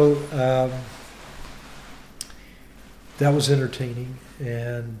so that was entertaining,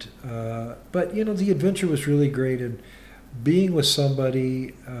 and but the adventure was really great, and being with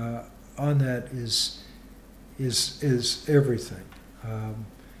somebody on that is everything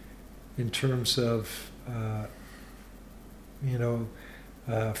in terms of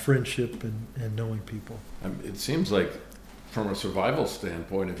friendship and knowing people. It seems like, from a survival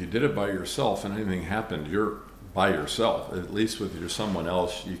standpoint, if you did it by yourself and anything happened, you're by yourself. At least with someone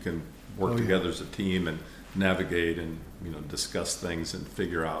else, you can work together as a team and navigate and discuss things and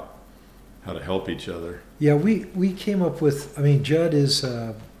figure out how to help each other. Yeah, we came up with. Judd is,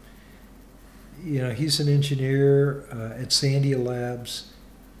 he's an engineer at Sandia Labs.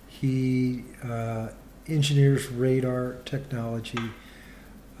 He engineers radar technology.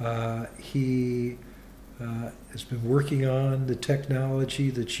 He has been working on the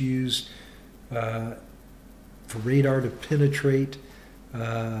technology that's used for radar to penetrate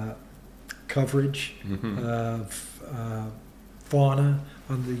coverage of fauna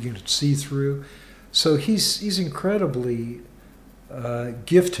you can see through. So he's incredibly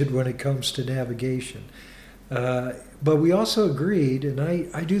gifted when it comes to navigation. But we also agreed, and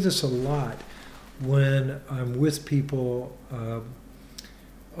I do this a lot when I'm with people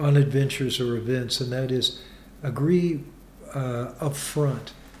on adventures or events, and that is agree up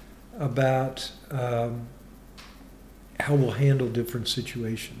front about how we'll handle different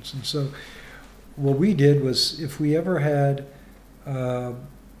situations. And so what we did was, if we ever had a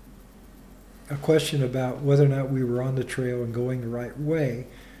question about whether or not we were on the trail and going the right way,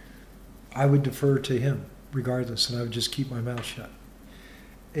 I would defer to him regardless, and I would just keep my mouth shut.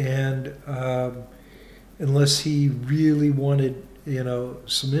 And unless he really wanted,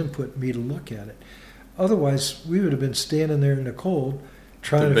 some input, me to look at it. Otherwise, we would have been standing there in the cold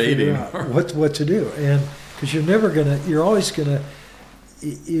trying Debating. to figure out what to do. And because you're always gonna,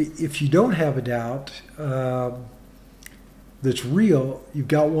 if you don't have a doubt that's real, you've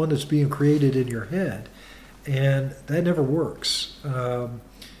got one that's being created in your head, and that never works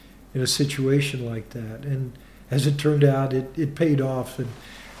in a situation like that. And as it turned out, it paid off. And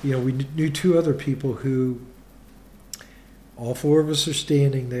we knew two other people who, all four of us are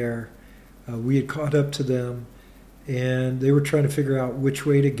standing there. We had caught up to them, and they were trying to figure out which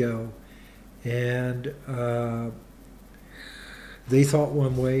way to go. And they thought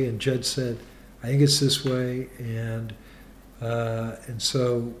one way, and Judd said, "I think it's this way." And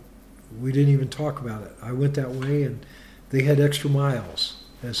so we didn't even talk about it. I went that way, and they had extra miles,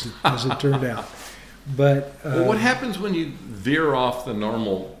 as it turned out. But well, what happens when you veer off the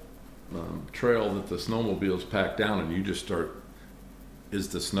normal trail that the snowmobiles pack down, and you just start? Is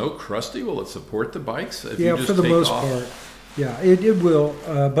the snow crusty? Will it support the bikes? If you just for the take most off? part. Yeah, it will.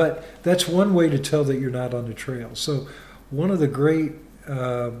 But that's one way to tell that you're not on the trail. So one of the great,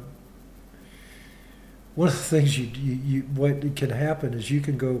 one of the things what can happen is you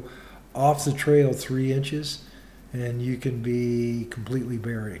can go off the trail 3 inches, and you can be completely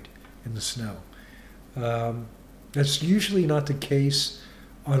buried in the snow. That's usually not the case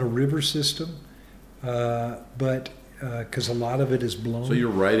on a river system, but because a lot of it is blown. So you're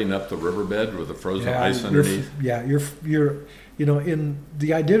riding up the riverbed with the frozen ice underneath? You're in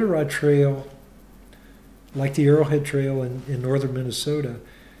the Iditarod Trail, like the Arrowhead Trail in northern Minnesota,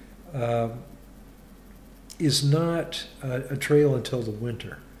 is not a trail until the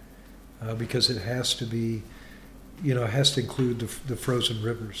winter, because it has to be, it has to include the frozen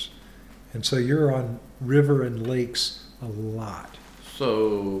rivers. And so you're on river and lakes a lot.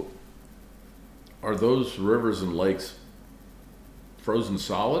 So are those rivers and lakes frozen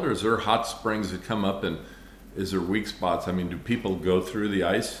solid, or is there hot springs that come up, and is there weak spots? I mean, do people go through the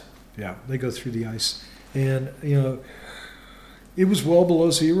ice? Yeah, they go through the ice. And, it was well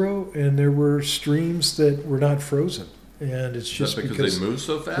below zero, and there were streams that were not frozen. And it's just because they move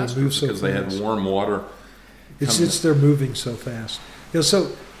so fast? They move so because fast. They had warm water? It's they're moving so fast.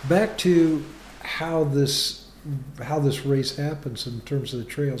 So back to how this race happens in terms of the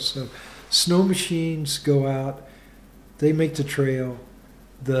trails. So snow machines go out, they make the trail.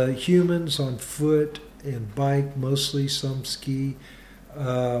 The humans on foot and bike, mostly, some ski,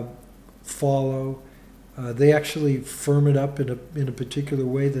 follow. They actually firm it up in a particular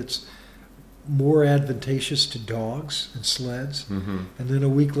way that's more advantageous to dogs and sleds. Mm-hmm. And then a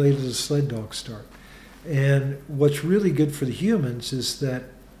week later, the sled dogs start. And what's really good for the humans is that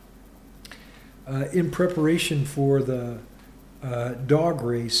in preparation for the dog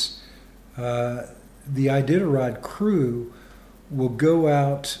race, the Iditarod crew will go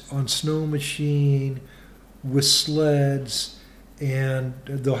out on snow machine with sleds, and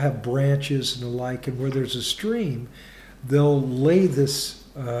they'll have branches and the like, and where there's a stream, they'll lay this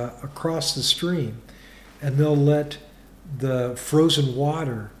across the stream, and they'll let the frozen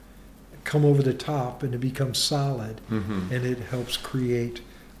water come over the top, and it becomes solid, Mm-hmm. and it helps create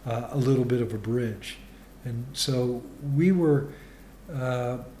a little bit of a bridge. And so we were,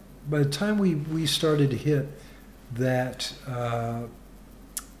 by the time we started to hit that,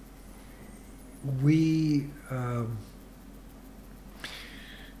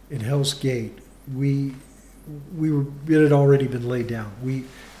 in Hell's Gate, it had already been laid down.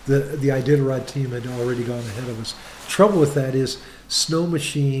 The Iditarod team had already gone ahead of us. Trouble with that is snow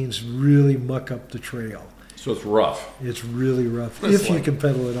machines really muck up the trail. So it's rough. It's really rough, It's if you can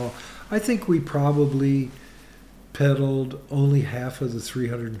pedal at all. I think we probably pedaled only half of the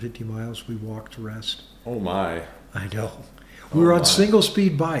 350 miles we walked the rest. Oh my. I know. We were Oh, on my. single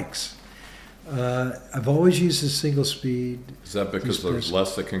speed bikes. I've always used a single speed. Is that because there's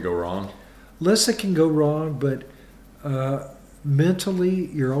less that can go wrong? Less that can go wrong, but mentally,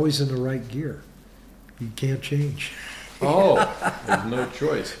 you're always in the right gear. You can't change. Oh, there's no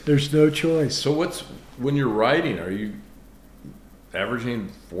choice. There's no choice. So when you're riding, are you averaging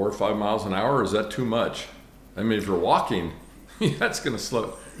 4 or 5 miles an hour, or is that too much? I mean, if you're walking, that's going to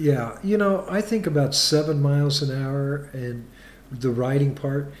slow. Yeah, I think about 7 miles an hour, and the riding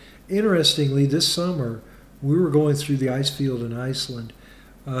part. Interestingly, this summer, we were going through the ice field in Iceland.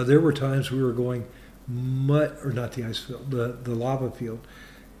 There were times we were going or not the ice field, the lava field,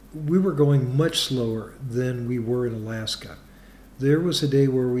 we were going much slower than we were in Alaska. There was a day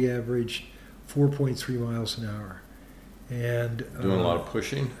where we averaged 4.3 miles an hour. And doing a lot of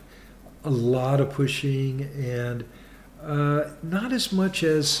pushing? A lot of pushing, and not as much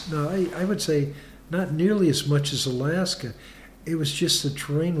as, no, I would say not nearly as much as Alaska. It was just the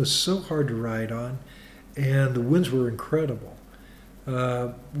terrain was so hard to ride on, and the winds were incredible.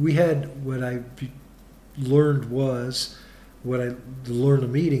 We had what I learned was, learned a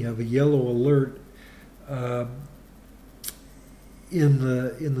meeting of a yellow alert in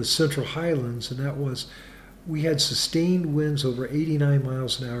the Central Highlands, and that was we had sustained winds over 89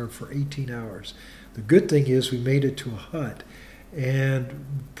 miles an hour for 18 hours. The good thing is we made it to a hut,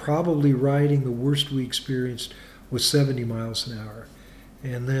 and probably riding the worst we experienced was 70 miles an hour,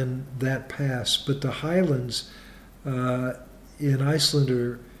 and then that passed. But the highlands in Iceland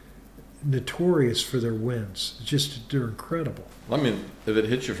are notorious for their winds. They're incredible. I mean, if it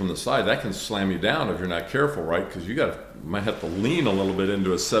hits you from the side, that can slam you down if you're not careful, right? Because you might have to lean a little bit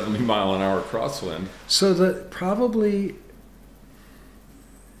into a 70 mile an hour crosswind. So probably,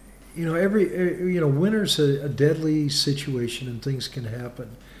 winter's a deadly situation and things can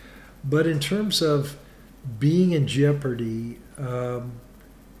happen. But in terms of being in jeopardy,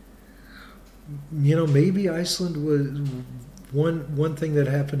 maybe Iceland was one thing that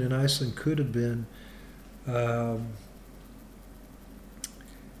happened in Iceland could have been, the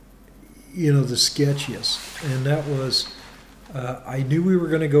sketchiest, and that was I knew we were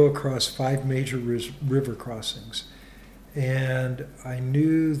going to go across 5 major river crossings, and I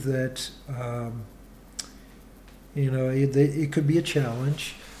knew that it could be a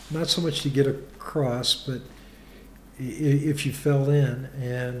challenge, not so much to get across, but if you fell in,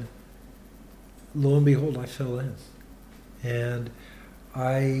 and lo and behold, I fell in. And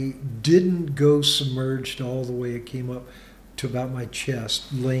I didn't go submerged all the way. It came up to about my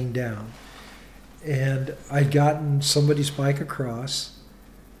chest, laying down. And I'd gotten somebody's bike across,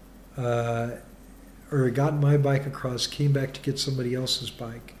 or had gotten my bike across, came back to get somebody else's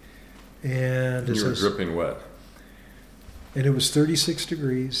bike. And you were dripping wet. And it was 36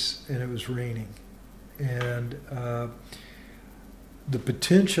 degrees, and it was raining. And a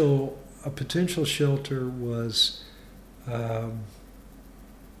potential shelter was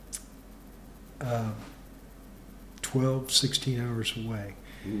 12, 16 hours away.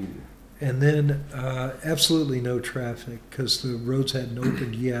 Ooh. And then absolutely no traffic because the roads hadn't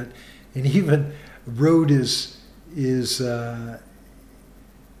opened yet. And even road is you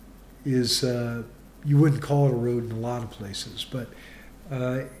wouldn't call it a road in a lot of places. But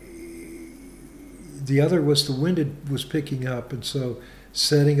the other was the wind was picking up, and so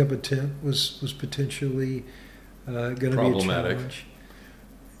setting up a tent was potentially going to be a challenge.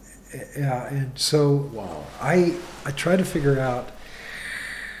 Yeah, and so wow. I tried to figure out,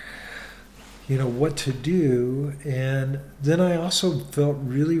 what to do, and then I also felt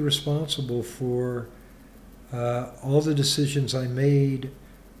really responsible for all the decisions I made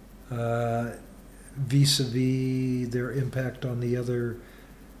vis-a-vis their impact on the other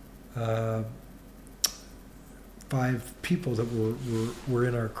 5 people that were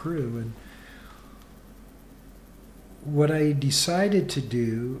in our crew. And what I decided to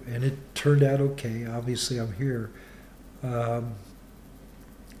do, and it turned out okay, obviously I'm here,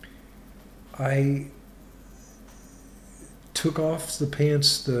 I took off the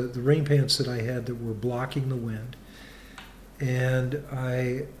pants, the rain pants that I had that were blocking the wind, and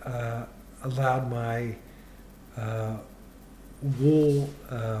I allowed my wool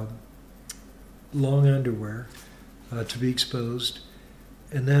long underwear to be exposed,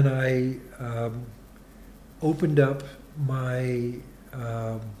 and then I opened up my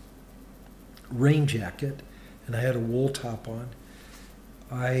rain jacket, and I had a wool top on.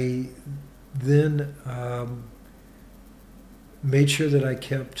 I then made sure that I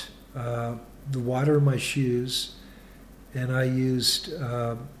kept the water in my shoes, and I used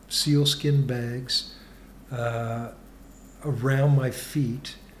sealskin bags around my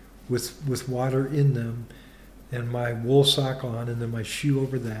feet with water in them, and my wool sock on, and then my shoe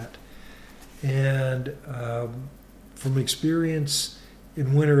over that. And from experience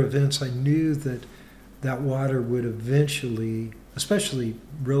in winter events, I knew that water would eventually, especially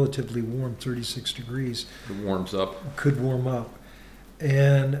relatively warm, 36 degrees, could warm up.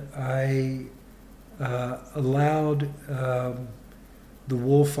 And I allowed the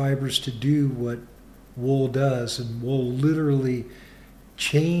wool fibers to do what wool does, and wool literally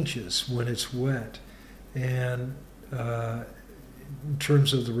changes when it's wet, and in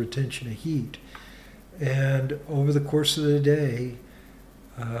terms of the retention of heat. And over the course of the day,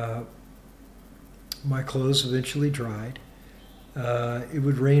 my clothes eventually dried. It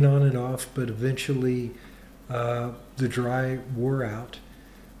would rain on and off, but eventually the dry wore out.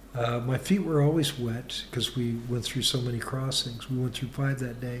 My feet were always wet because we went through so many crossings. We went through 5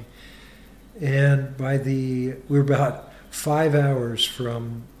 that day. And we were about 5 miles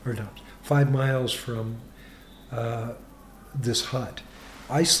from this hut.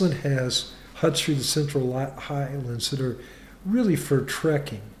 Iceland has huts through the Central Highlands that are really for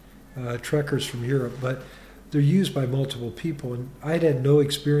trekking, trekkers from Europe, but they're used by multiple people. And I'd had no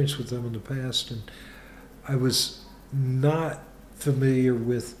experience with them in the past, and I was not familiar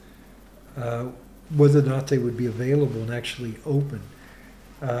with whether or not they would be available and actually open,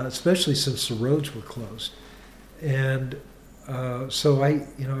 especially since the roads were closed. And so we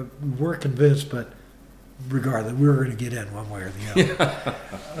weren't convinced, but regardless, we were going to get in one way or the other.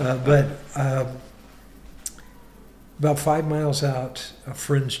 But about 5 miles out, a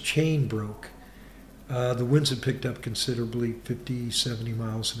friend's chain broke. The winds had picked up considerably, 50, 70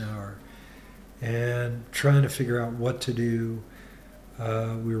 miles an hour. And trying to figure out what to do.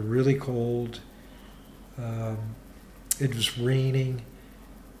 We were really cold. It was raining.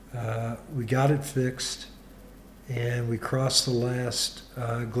 We got it fixed. And we crossed the last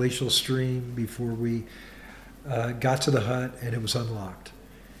glacial stream before we got to the hut, and it was unlocked.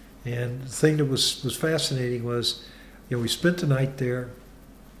 And the thing that was fascinating was, we spent the night there.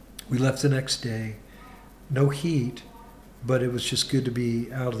 We left the next day. No heat, but it was just good to be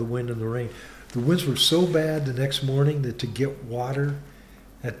out of the wind and the rain. The winds were so bad the next morning that to get water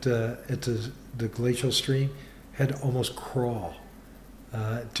at the glacial stream had to almost crawl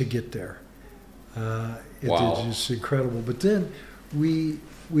to get there. Wow. It's just incredible. But then we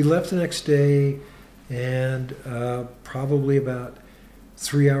left the next day, and probably about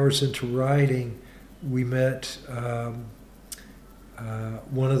 3 hours into riding, we met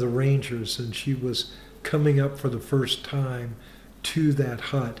one of the rangers, and she was coming up for the first time to that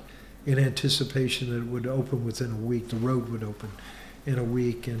hut in anticipation that it would open within a week. The road would open in a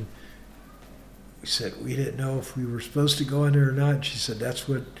week, and we said we didn't know if we were supposed to go in there or not. She said that's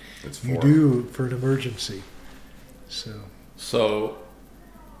what you do for an emergency. So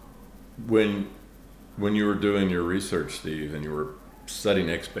when you were doing your research, Steve, and you were setting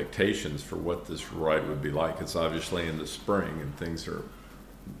expectations for what this ride would be like, it's obviously in the spring and things are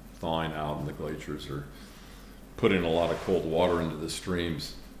thawing out and the glaciers are putting a lot of cold water into the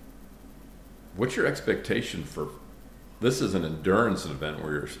streams. What's your expectation for this? Is an endurance event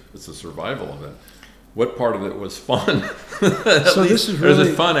where it's a survival event. What part of it was fun? So this is really, there's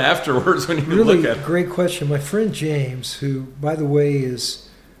a fun afterwards when you really look at it. Great question. My friend James, who by the way is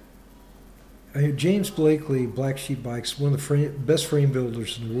James Blakely, Black Sheep Bikes, one of the best frame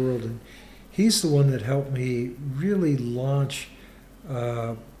builders in the world, and he's the one that helped me really launch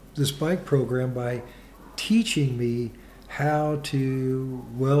this bike program by teaching me how to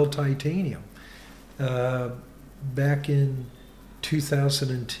weld titanium back in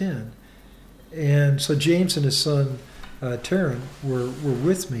 2010. And so James and his son Taryn were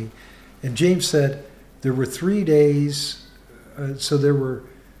with me, and James said there were 3 days, so there were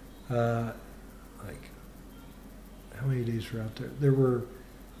how many days were out there? There were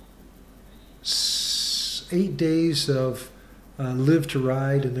 8 days of live to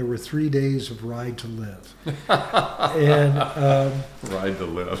ride, and there were 3 days of ride to live. And ride to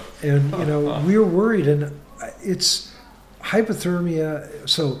live. And we were worried, and it's hypothermia.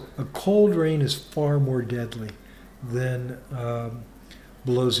 So a cold rain is far more deadly than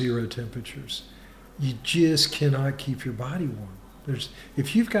below zero temperatures. You just cannot keep your body warm.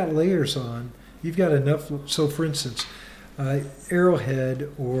 If you've got layers on, you've got enough. So, for instance,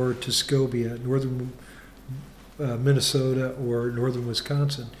 Arrowhead or Tuscobia, northern Minnesota or northern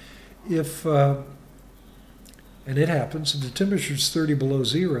Wisconsin, if and it happens, if the temperature is 30 below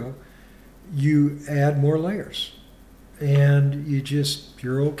zero, you add more layers, and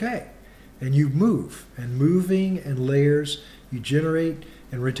you're okay, and you move, and moving and layers, you generate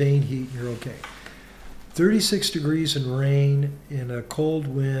and retain heat, and you're okay. 36 degrees in rain in a cold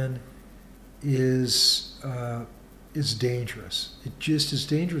wind is dangerous. It just is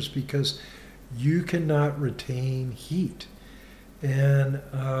dangerous because you cannot retain heat. And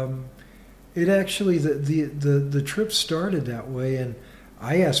it actually, the trip started that way, and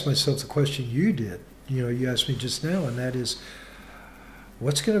I asked myself the question you did. You asked me just now, and that is,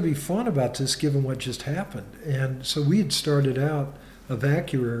 what's going to be fun about this given what just happened? And so we had started out a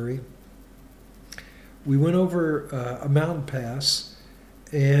vacuary. We went over a mountain pass,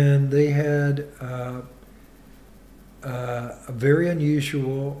 and they had a very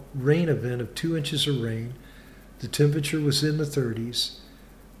unusual rain event of 2 inches of rain. The temperature was in the 30s.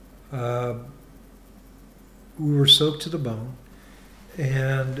 we were soaked to the bone,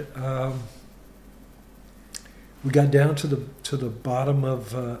 and we got down to the bottom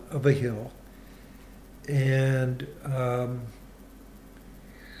of a hill, and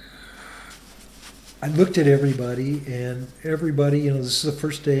I looked at everybody, and everybody, you know, this is the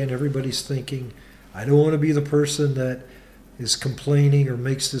first day, and everybody's thinking, I don't want to be the person that is complaining or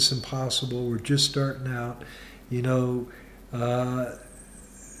makes this impossible. We're just starting out, you know.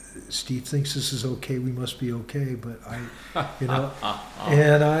 Steve thinks this is okay. We must be okay, but you know,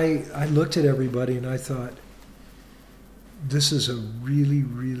 and I looked at everybody and I thought, this is a really,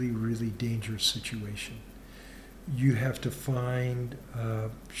 really, really dangerous situation. You have to find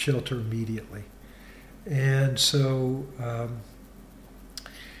shelter immediately. And so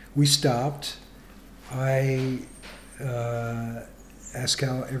we stopped. I asked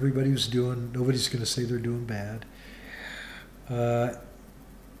how everybody was doing. Nobody's going to say they're doing bad.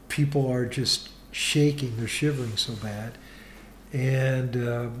 People are just shaking. They're shivering so bad.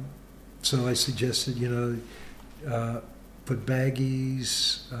 And so I suggested, you know, put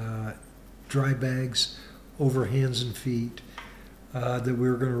baggies, dry bags over hands and feet, that we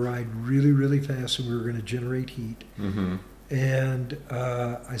were going to ride really, really fast and we were going to generate heat. Mm-hmm. And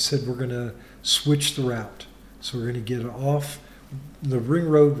I said, we're going to switch the route. So we're going to get off. The ring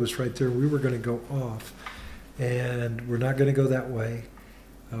road was right there. We were going to go off. And we're not going to go that way.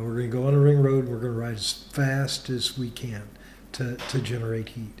 We're going to go on a ring road. And we're going to ride as fast as we can to generate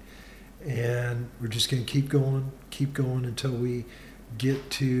heat. And we're just going to keep going until we get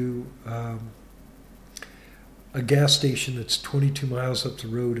to a gas station that's 22 miles up the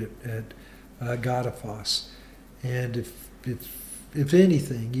road at Godafoss. And if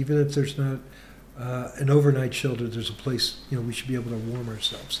anything, even if there's not an overnight shelter, there's a place, you know, we should be able to warm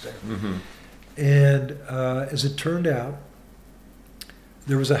ourselves there. Mm-hmm. And as it turned out,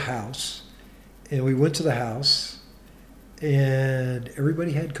 there was a house, and we went to the house, and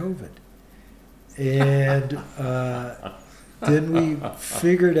everybody had COVID. And then we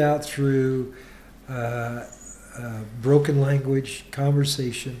figured out through broken language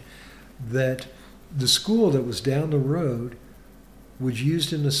conversation that the school that was down the road was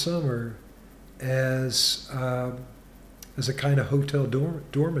used in the summer as a kind of hotel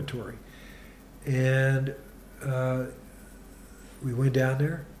dormitory. And we went down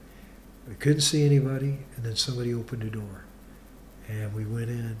there. We couldn't see anybody, and then somebody opened the door, and we went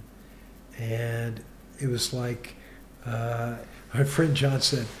in. And it was like, my friend John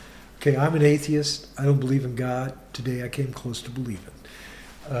said, okay, I'm an atheist. I don't believe in God. Today I came close to believing.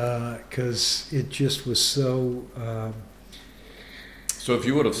 Because it just was so... So if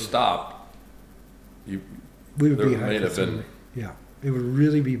you would have stopped, we would be may have been... Yeah, it would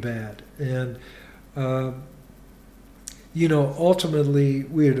really be bad. And, you know, ultimately,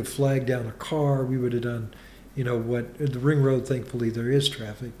 we would have flagged down a car. We would have done... You know what? The ring road, thankfully, there is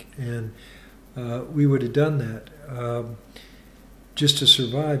traffic, and we would have done that just to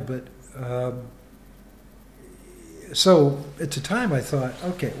survive. But so at the time, I thought,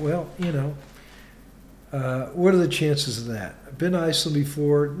 okay, well, you know, what are the chances of that? I've been to Iceland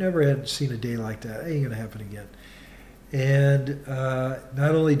before, never had seen a day like that. It ain't gonna happen again. And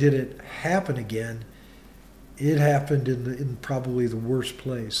not only did it happen again, it happened in probably the worst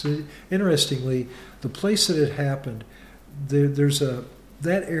place. Interestingly, the place that it happened, there's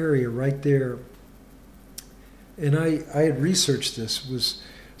that area right there, and I had researched this, was,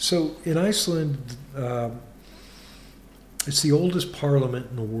 so in Iceland, it's the oldest parliament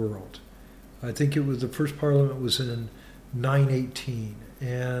in the world. I think it was, the first parliament was in 918.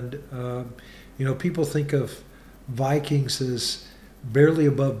 And, you know, people think of Vikings as barely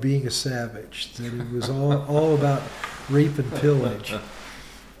above being a savage, that it was all about rape and pillage.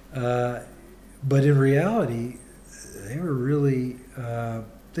 But in reality, they were really,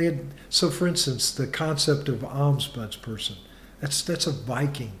 they had, so for instance, the concept of ombudsperson, that's a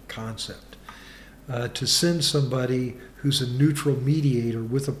Viking concept. To send somebody who's a neutral mediator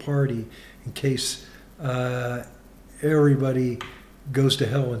with a party in case everybody goes to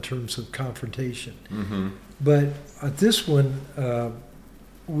hell in terms of confrontation. Mm-hmm. But at this one,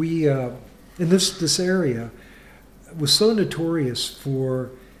 we in this area was so notorious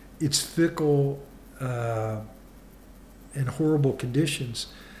for its fickle and horrible conditions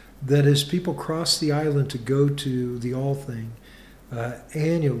that as people crossed the island to go to the Althing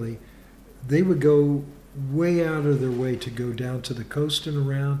annually, they would go way out of their way to go down to the coast and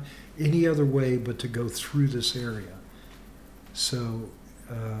around any other way but to go through this area. So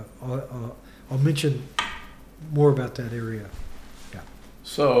I'll mention more about that area. Yeah.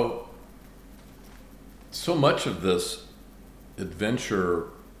 So much of this adventure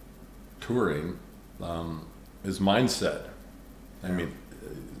touring is mindset. I mean,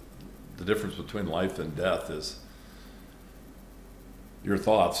 the difference between life and death is your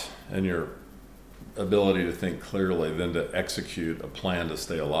thoughts and your ability to think clearly, then to execute a plan to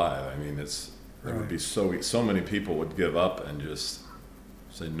stay alive. I mean, it would be so many people would give up and just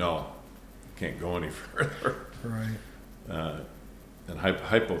say, no, can't go any further. Right. And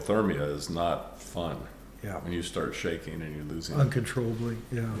hypothermia is not fun. Yeah. When you start shaking and you're losing uncontrollably.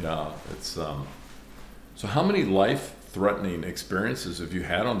 Yeah. Yeah. It's so how many life-threatening experiences have you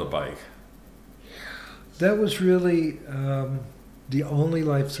had on the bike? That was really the only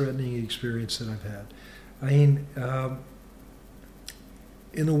life-threatening experience that I've had. I mean,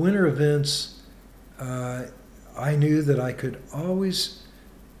 in the winter events, I knew that I could always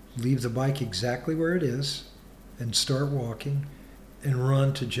leave the bike exactly where it is and start walking and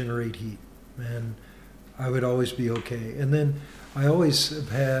run to generate heat. And I would always be okay. And then I always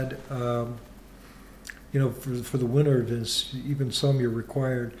have had, for the winter events, even some you're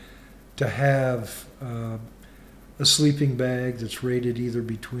required to have a sleeping bag that's rated either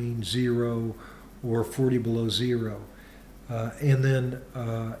between 0 or 40 below 0. And then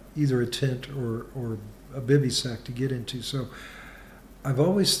either a tent or a bivy sack to get into. So I've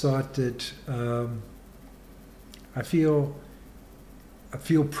always thought that I feel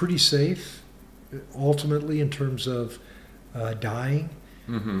pretty safe ultimately in terms of dying.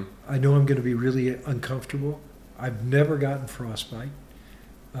 Mm-hmm. I know I'm going to be really uncomfortable. I've never gotten frostbite.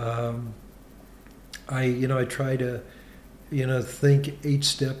 I try to, think 8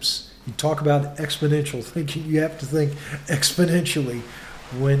 steps. You talk about exponential thinking. You have to think exponentially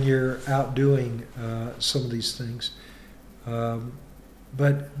when you're out doing some of these things.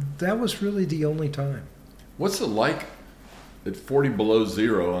 But that was really the only time. What's it like at 40 below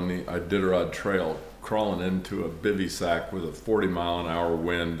 0 on the Iditarod Trail, crawling into a bivy sack with a 40-mile-an-hour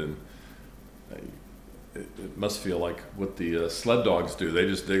wind? And it must feel like what the sled dogs do. They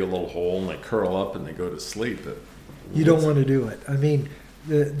just dig a little hole and they curl up and they go to sleep. You don't want to do it. I mean,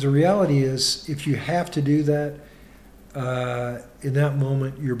 the reality is, if you have to do that, in that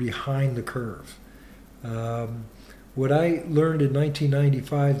moment, you're behind the curve. What I learned in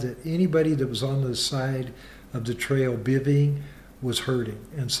 1995, that anybody that was on the side of the trail bivvying was hurting.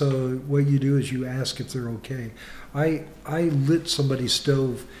 And so what you do is you ask if they're okay. I lit somebody's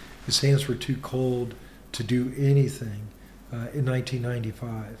stove. His hands were too cold to do anything in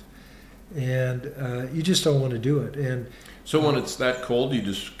 1995. And you just don't want to do it. And so when it's that cold, you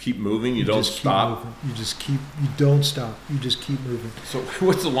just keep moving, you don't stop? You don't stop. You just keep moving. So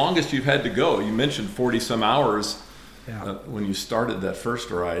what's the longest you've had to go? You mentioned 40-some hours. Yeah. When you started that first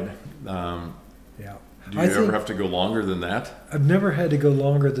ride. Yeah. Do you ever have to go longer than that? I've never had to go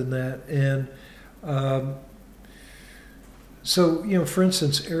longer than that. And so, for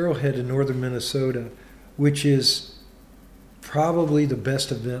instance, Arrowhead in northern Minnesota, which is probably the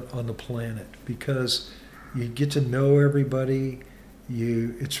best event on the planet because you get to know everybody.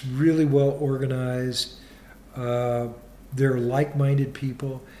 It's really well organized. They're like-minded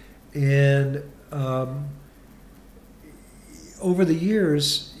people. And over the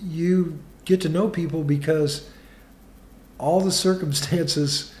years, you get to know people because all the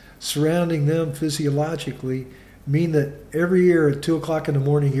circumstances surrounding them physiologically mean that every year at 2 o'clock in the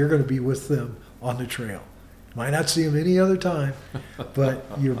morning, you're going to be with them on the trail. Might not see them any other time, but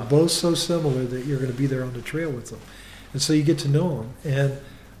you're both so similar that you're going to be there on the trail with them. And so you get to know them. And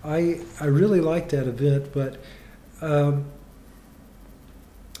I really like that event, but,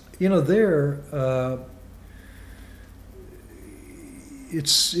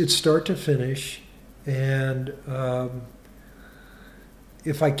 it's start to finish, and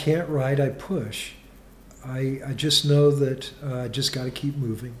if I can't ride, I push. I just know that I just got to keep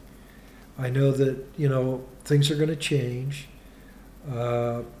moving. I know that things are going to change.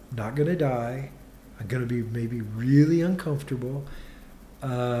 Not going to die. I'm going to be maybe really uncomfortable.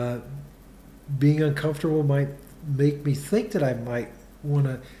 Being uncomfortable might make me think that I might want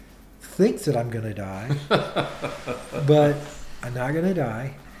to think that I'm going to die, but I'm not going to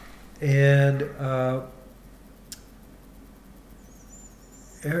die. And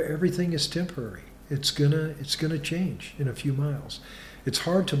everything is temporary. It's gonna change in a few miles. It's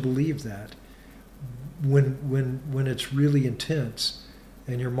hard to believe that when it's really intense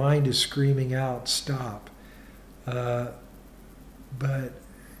and your mind is screaming out, stop. But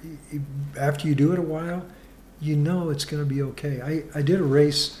after you do it a while, it's going to be okay. I did a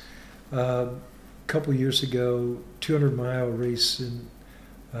race a couple of years ago, 200-mile race in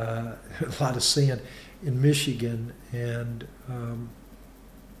a lot of sand in Michigan, and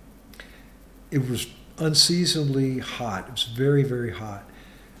it was unseasonably hot. It was very, very hot,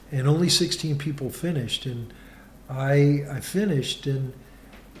 and only 16 people finished. And I finished, and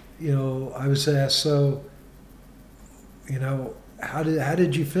I was asked, so how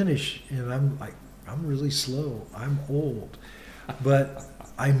did you finish? And I'm like, I'm really slow. I'm old, but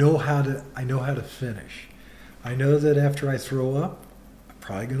I know how to finish. I know that after I throw up, I'm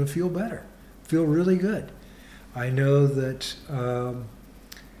probably going to feel better, feel really good. I know that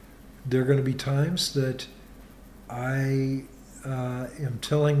there are going to be times that I am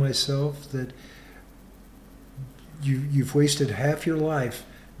telling myself that you've wasted half your life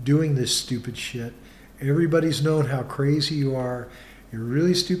doing this stupid shit. Everybody's known how crazy you are. You're a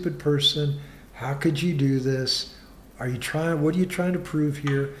really stupid person. How could you do this? What are you trying to prove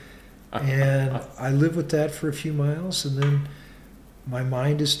here? And I live with that for a few miles, and then my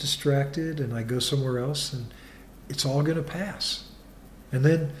mind is distracted and I go somewhere else, and it's all going to pass. And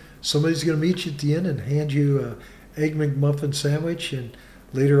then somebody's going to meet you at the end and hand you a Egg McMuffin sandwich, and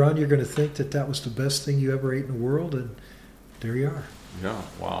later on you're going to think that that was the best thing you ever ate in the world, and there you are. Yeah,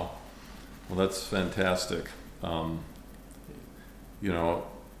 wow. Well, that's fantastic. You know,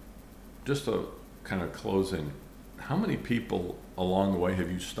 just a kind of closing, how many people along the way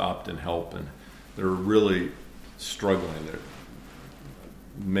have you stopped and helped, and they're really struggling, that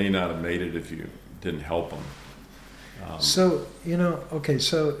may not have made it if you didn't help them? So, okay,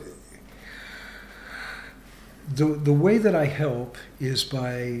 so the way that I help is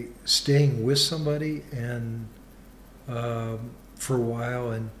by staying with somebody and for a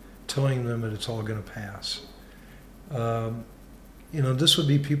while and telling them that it's all going to pass. This would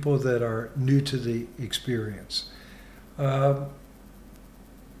be people that are new to the experience. But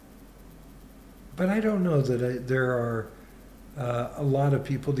I don't know that there are a lot of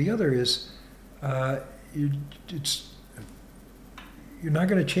people. The other is, you're not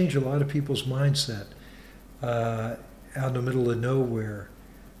going to change a lot of people's mindset out in the middle of nowhere.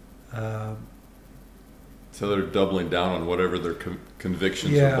 So they're doubling down on whatever their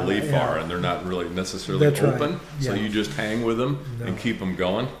convictions Yeah, or belief yeah. are, and they're not really necessarily That's right. open. So Yeah. you just hang with them and No. keep them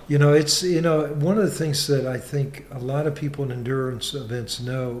going. It's one of the things that I think a lot of people in endurance events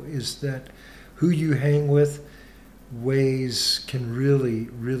know is that who you hang with ways can really,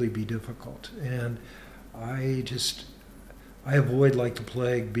 really be difficult. And I avoid like the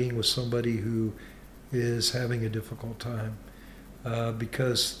plague being with somebody who is having a difficult time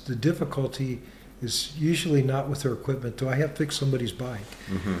because the difficulty is usually not with their equipment. Do I have to fix somebody's bike?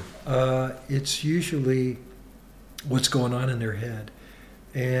 Mm-hmm. It's usually what's going on in their head.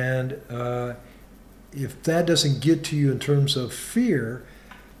 And if that doesn't get to you in terms of fear,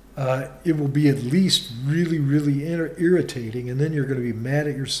 it will be at least really, really irritating. And then you're going to be mad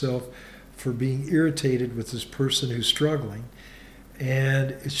at yourself for being irritated with this person who's struggling.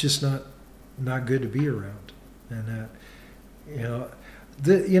 And it's just not good to be around. And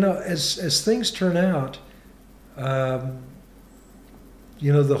as things turn out, the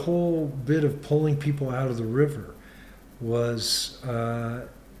whole bit of pulling people out of the river was,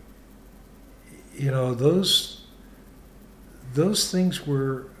 those things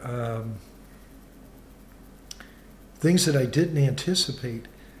were things that I didn't anticipate,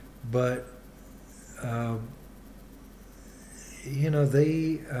 but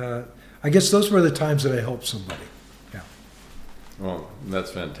I guess those were the times that I helped somebody. Yeah. Well,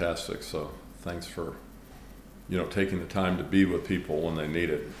 that's fantastic. So thanks for, taking the time to be with people when they need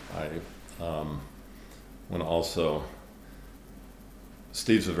it. I want to also,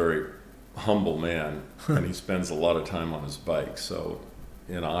 Steve's a very humble man, and he spends a lot of time on his bike. So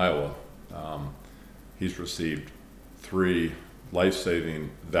in Iowa, he's received 3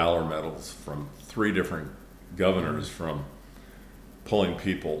 life-saving Valor medals from 3 different governors from pulling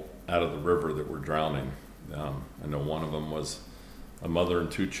people out of the river that were drowning. I know one of them was a mother and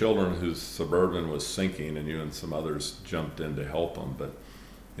 2 children whose Suburban was sinking, and you and some others jumped in to help them. But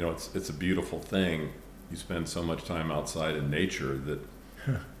it's a beautiful thing. You spend so much time outside in nature that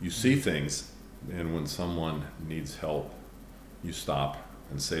you see things, and when someone needs help, you stop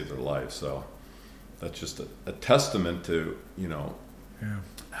and save their life. So that's just a testament to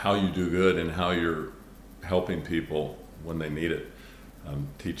how you do good and how you're helping people when they need it.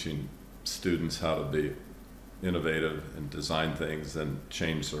 Teaching students how to be innovative and design things and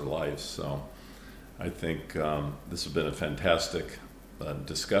change their lives. So I think this has been a fantastic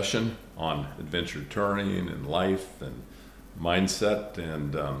discussion on adventure touring and life and mindset.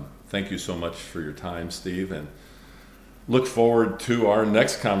 And thank you so much for your time, Steve, and look forward to our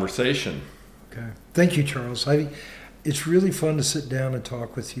next conversation. Okay. Thank you, Charles. It's really fun to sit down and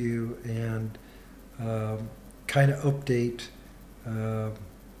talk with you and kind of update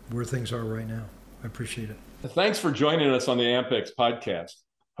where things are right now. I appreciate it. Thanks for joining us on the Ampex podcast.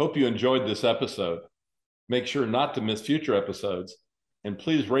 Hope you enjoyed this episode. Make sure not to miss future episodes, and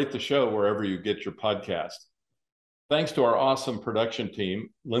please rate the show wherever you get your podcast. Thanks to our awesome production team,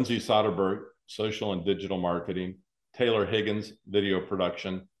 Lindsay Soderberg, social and digital marketing, Taylor Higgins, video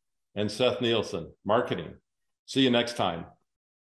production, and Seth Nielsen, marketing. See you next time.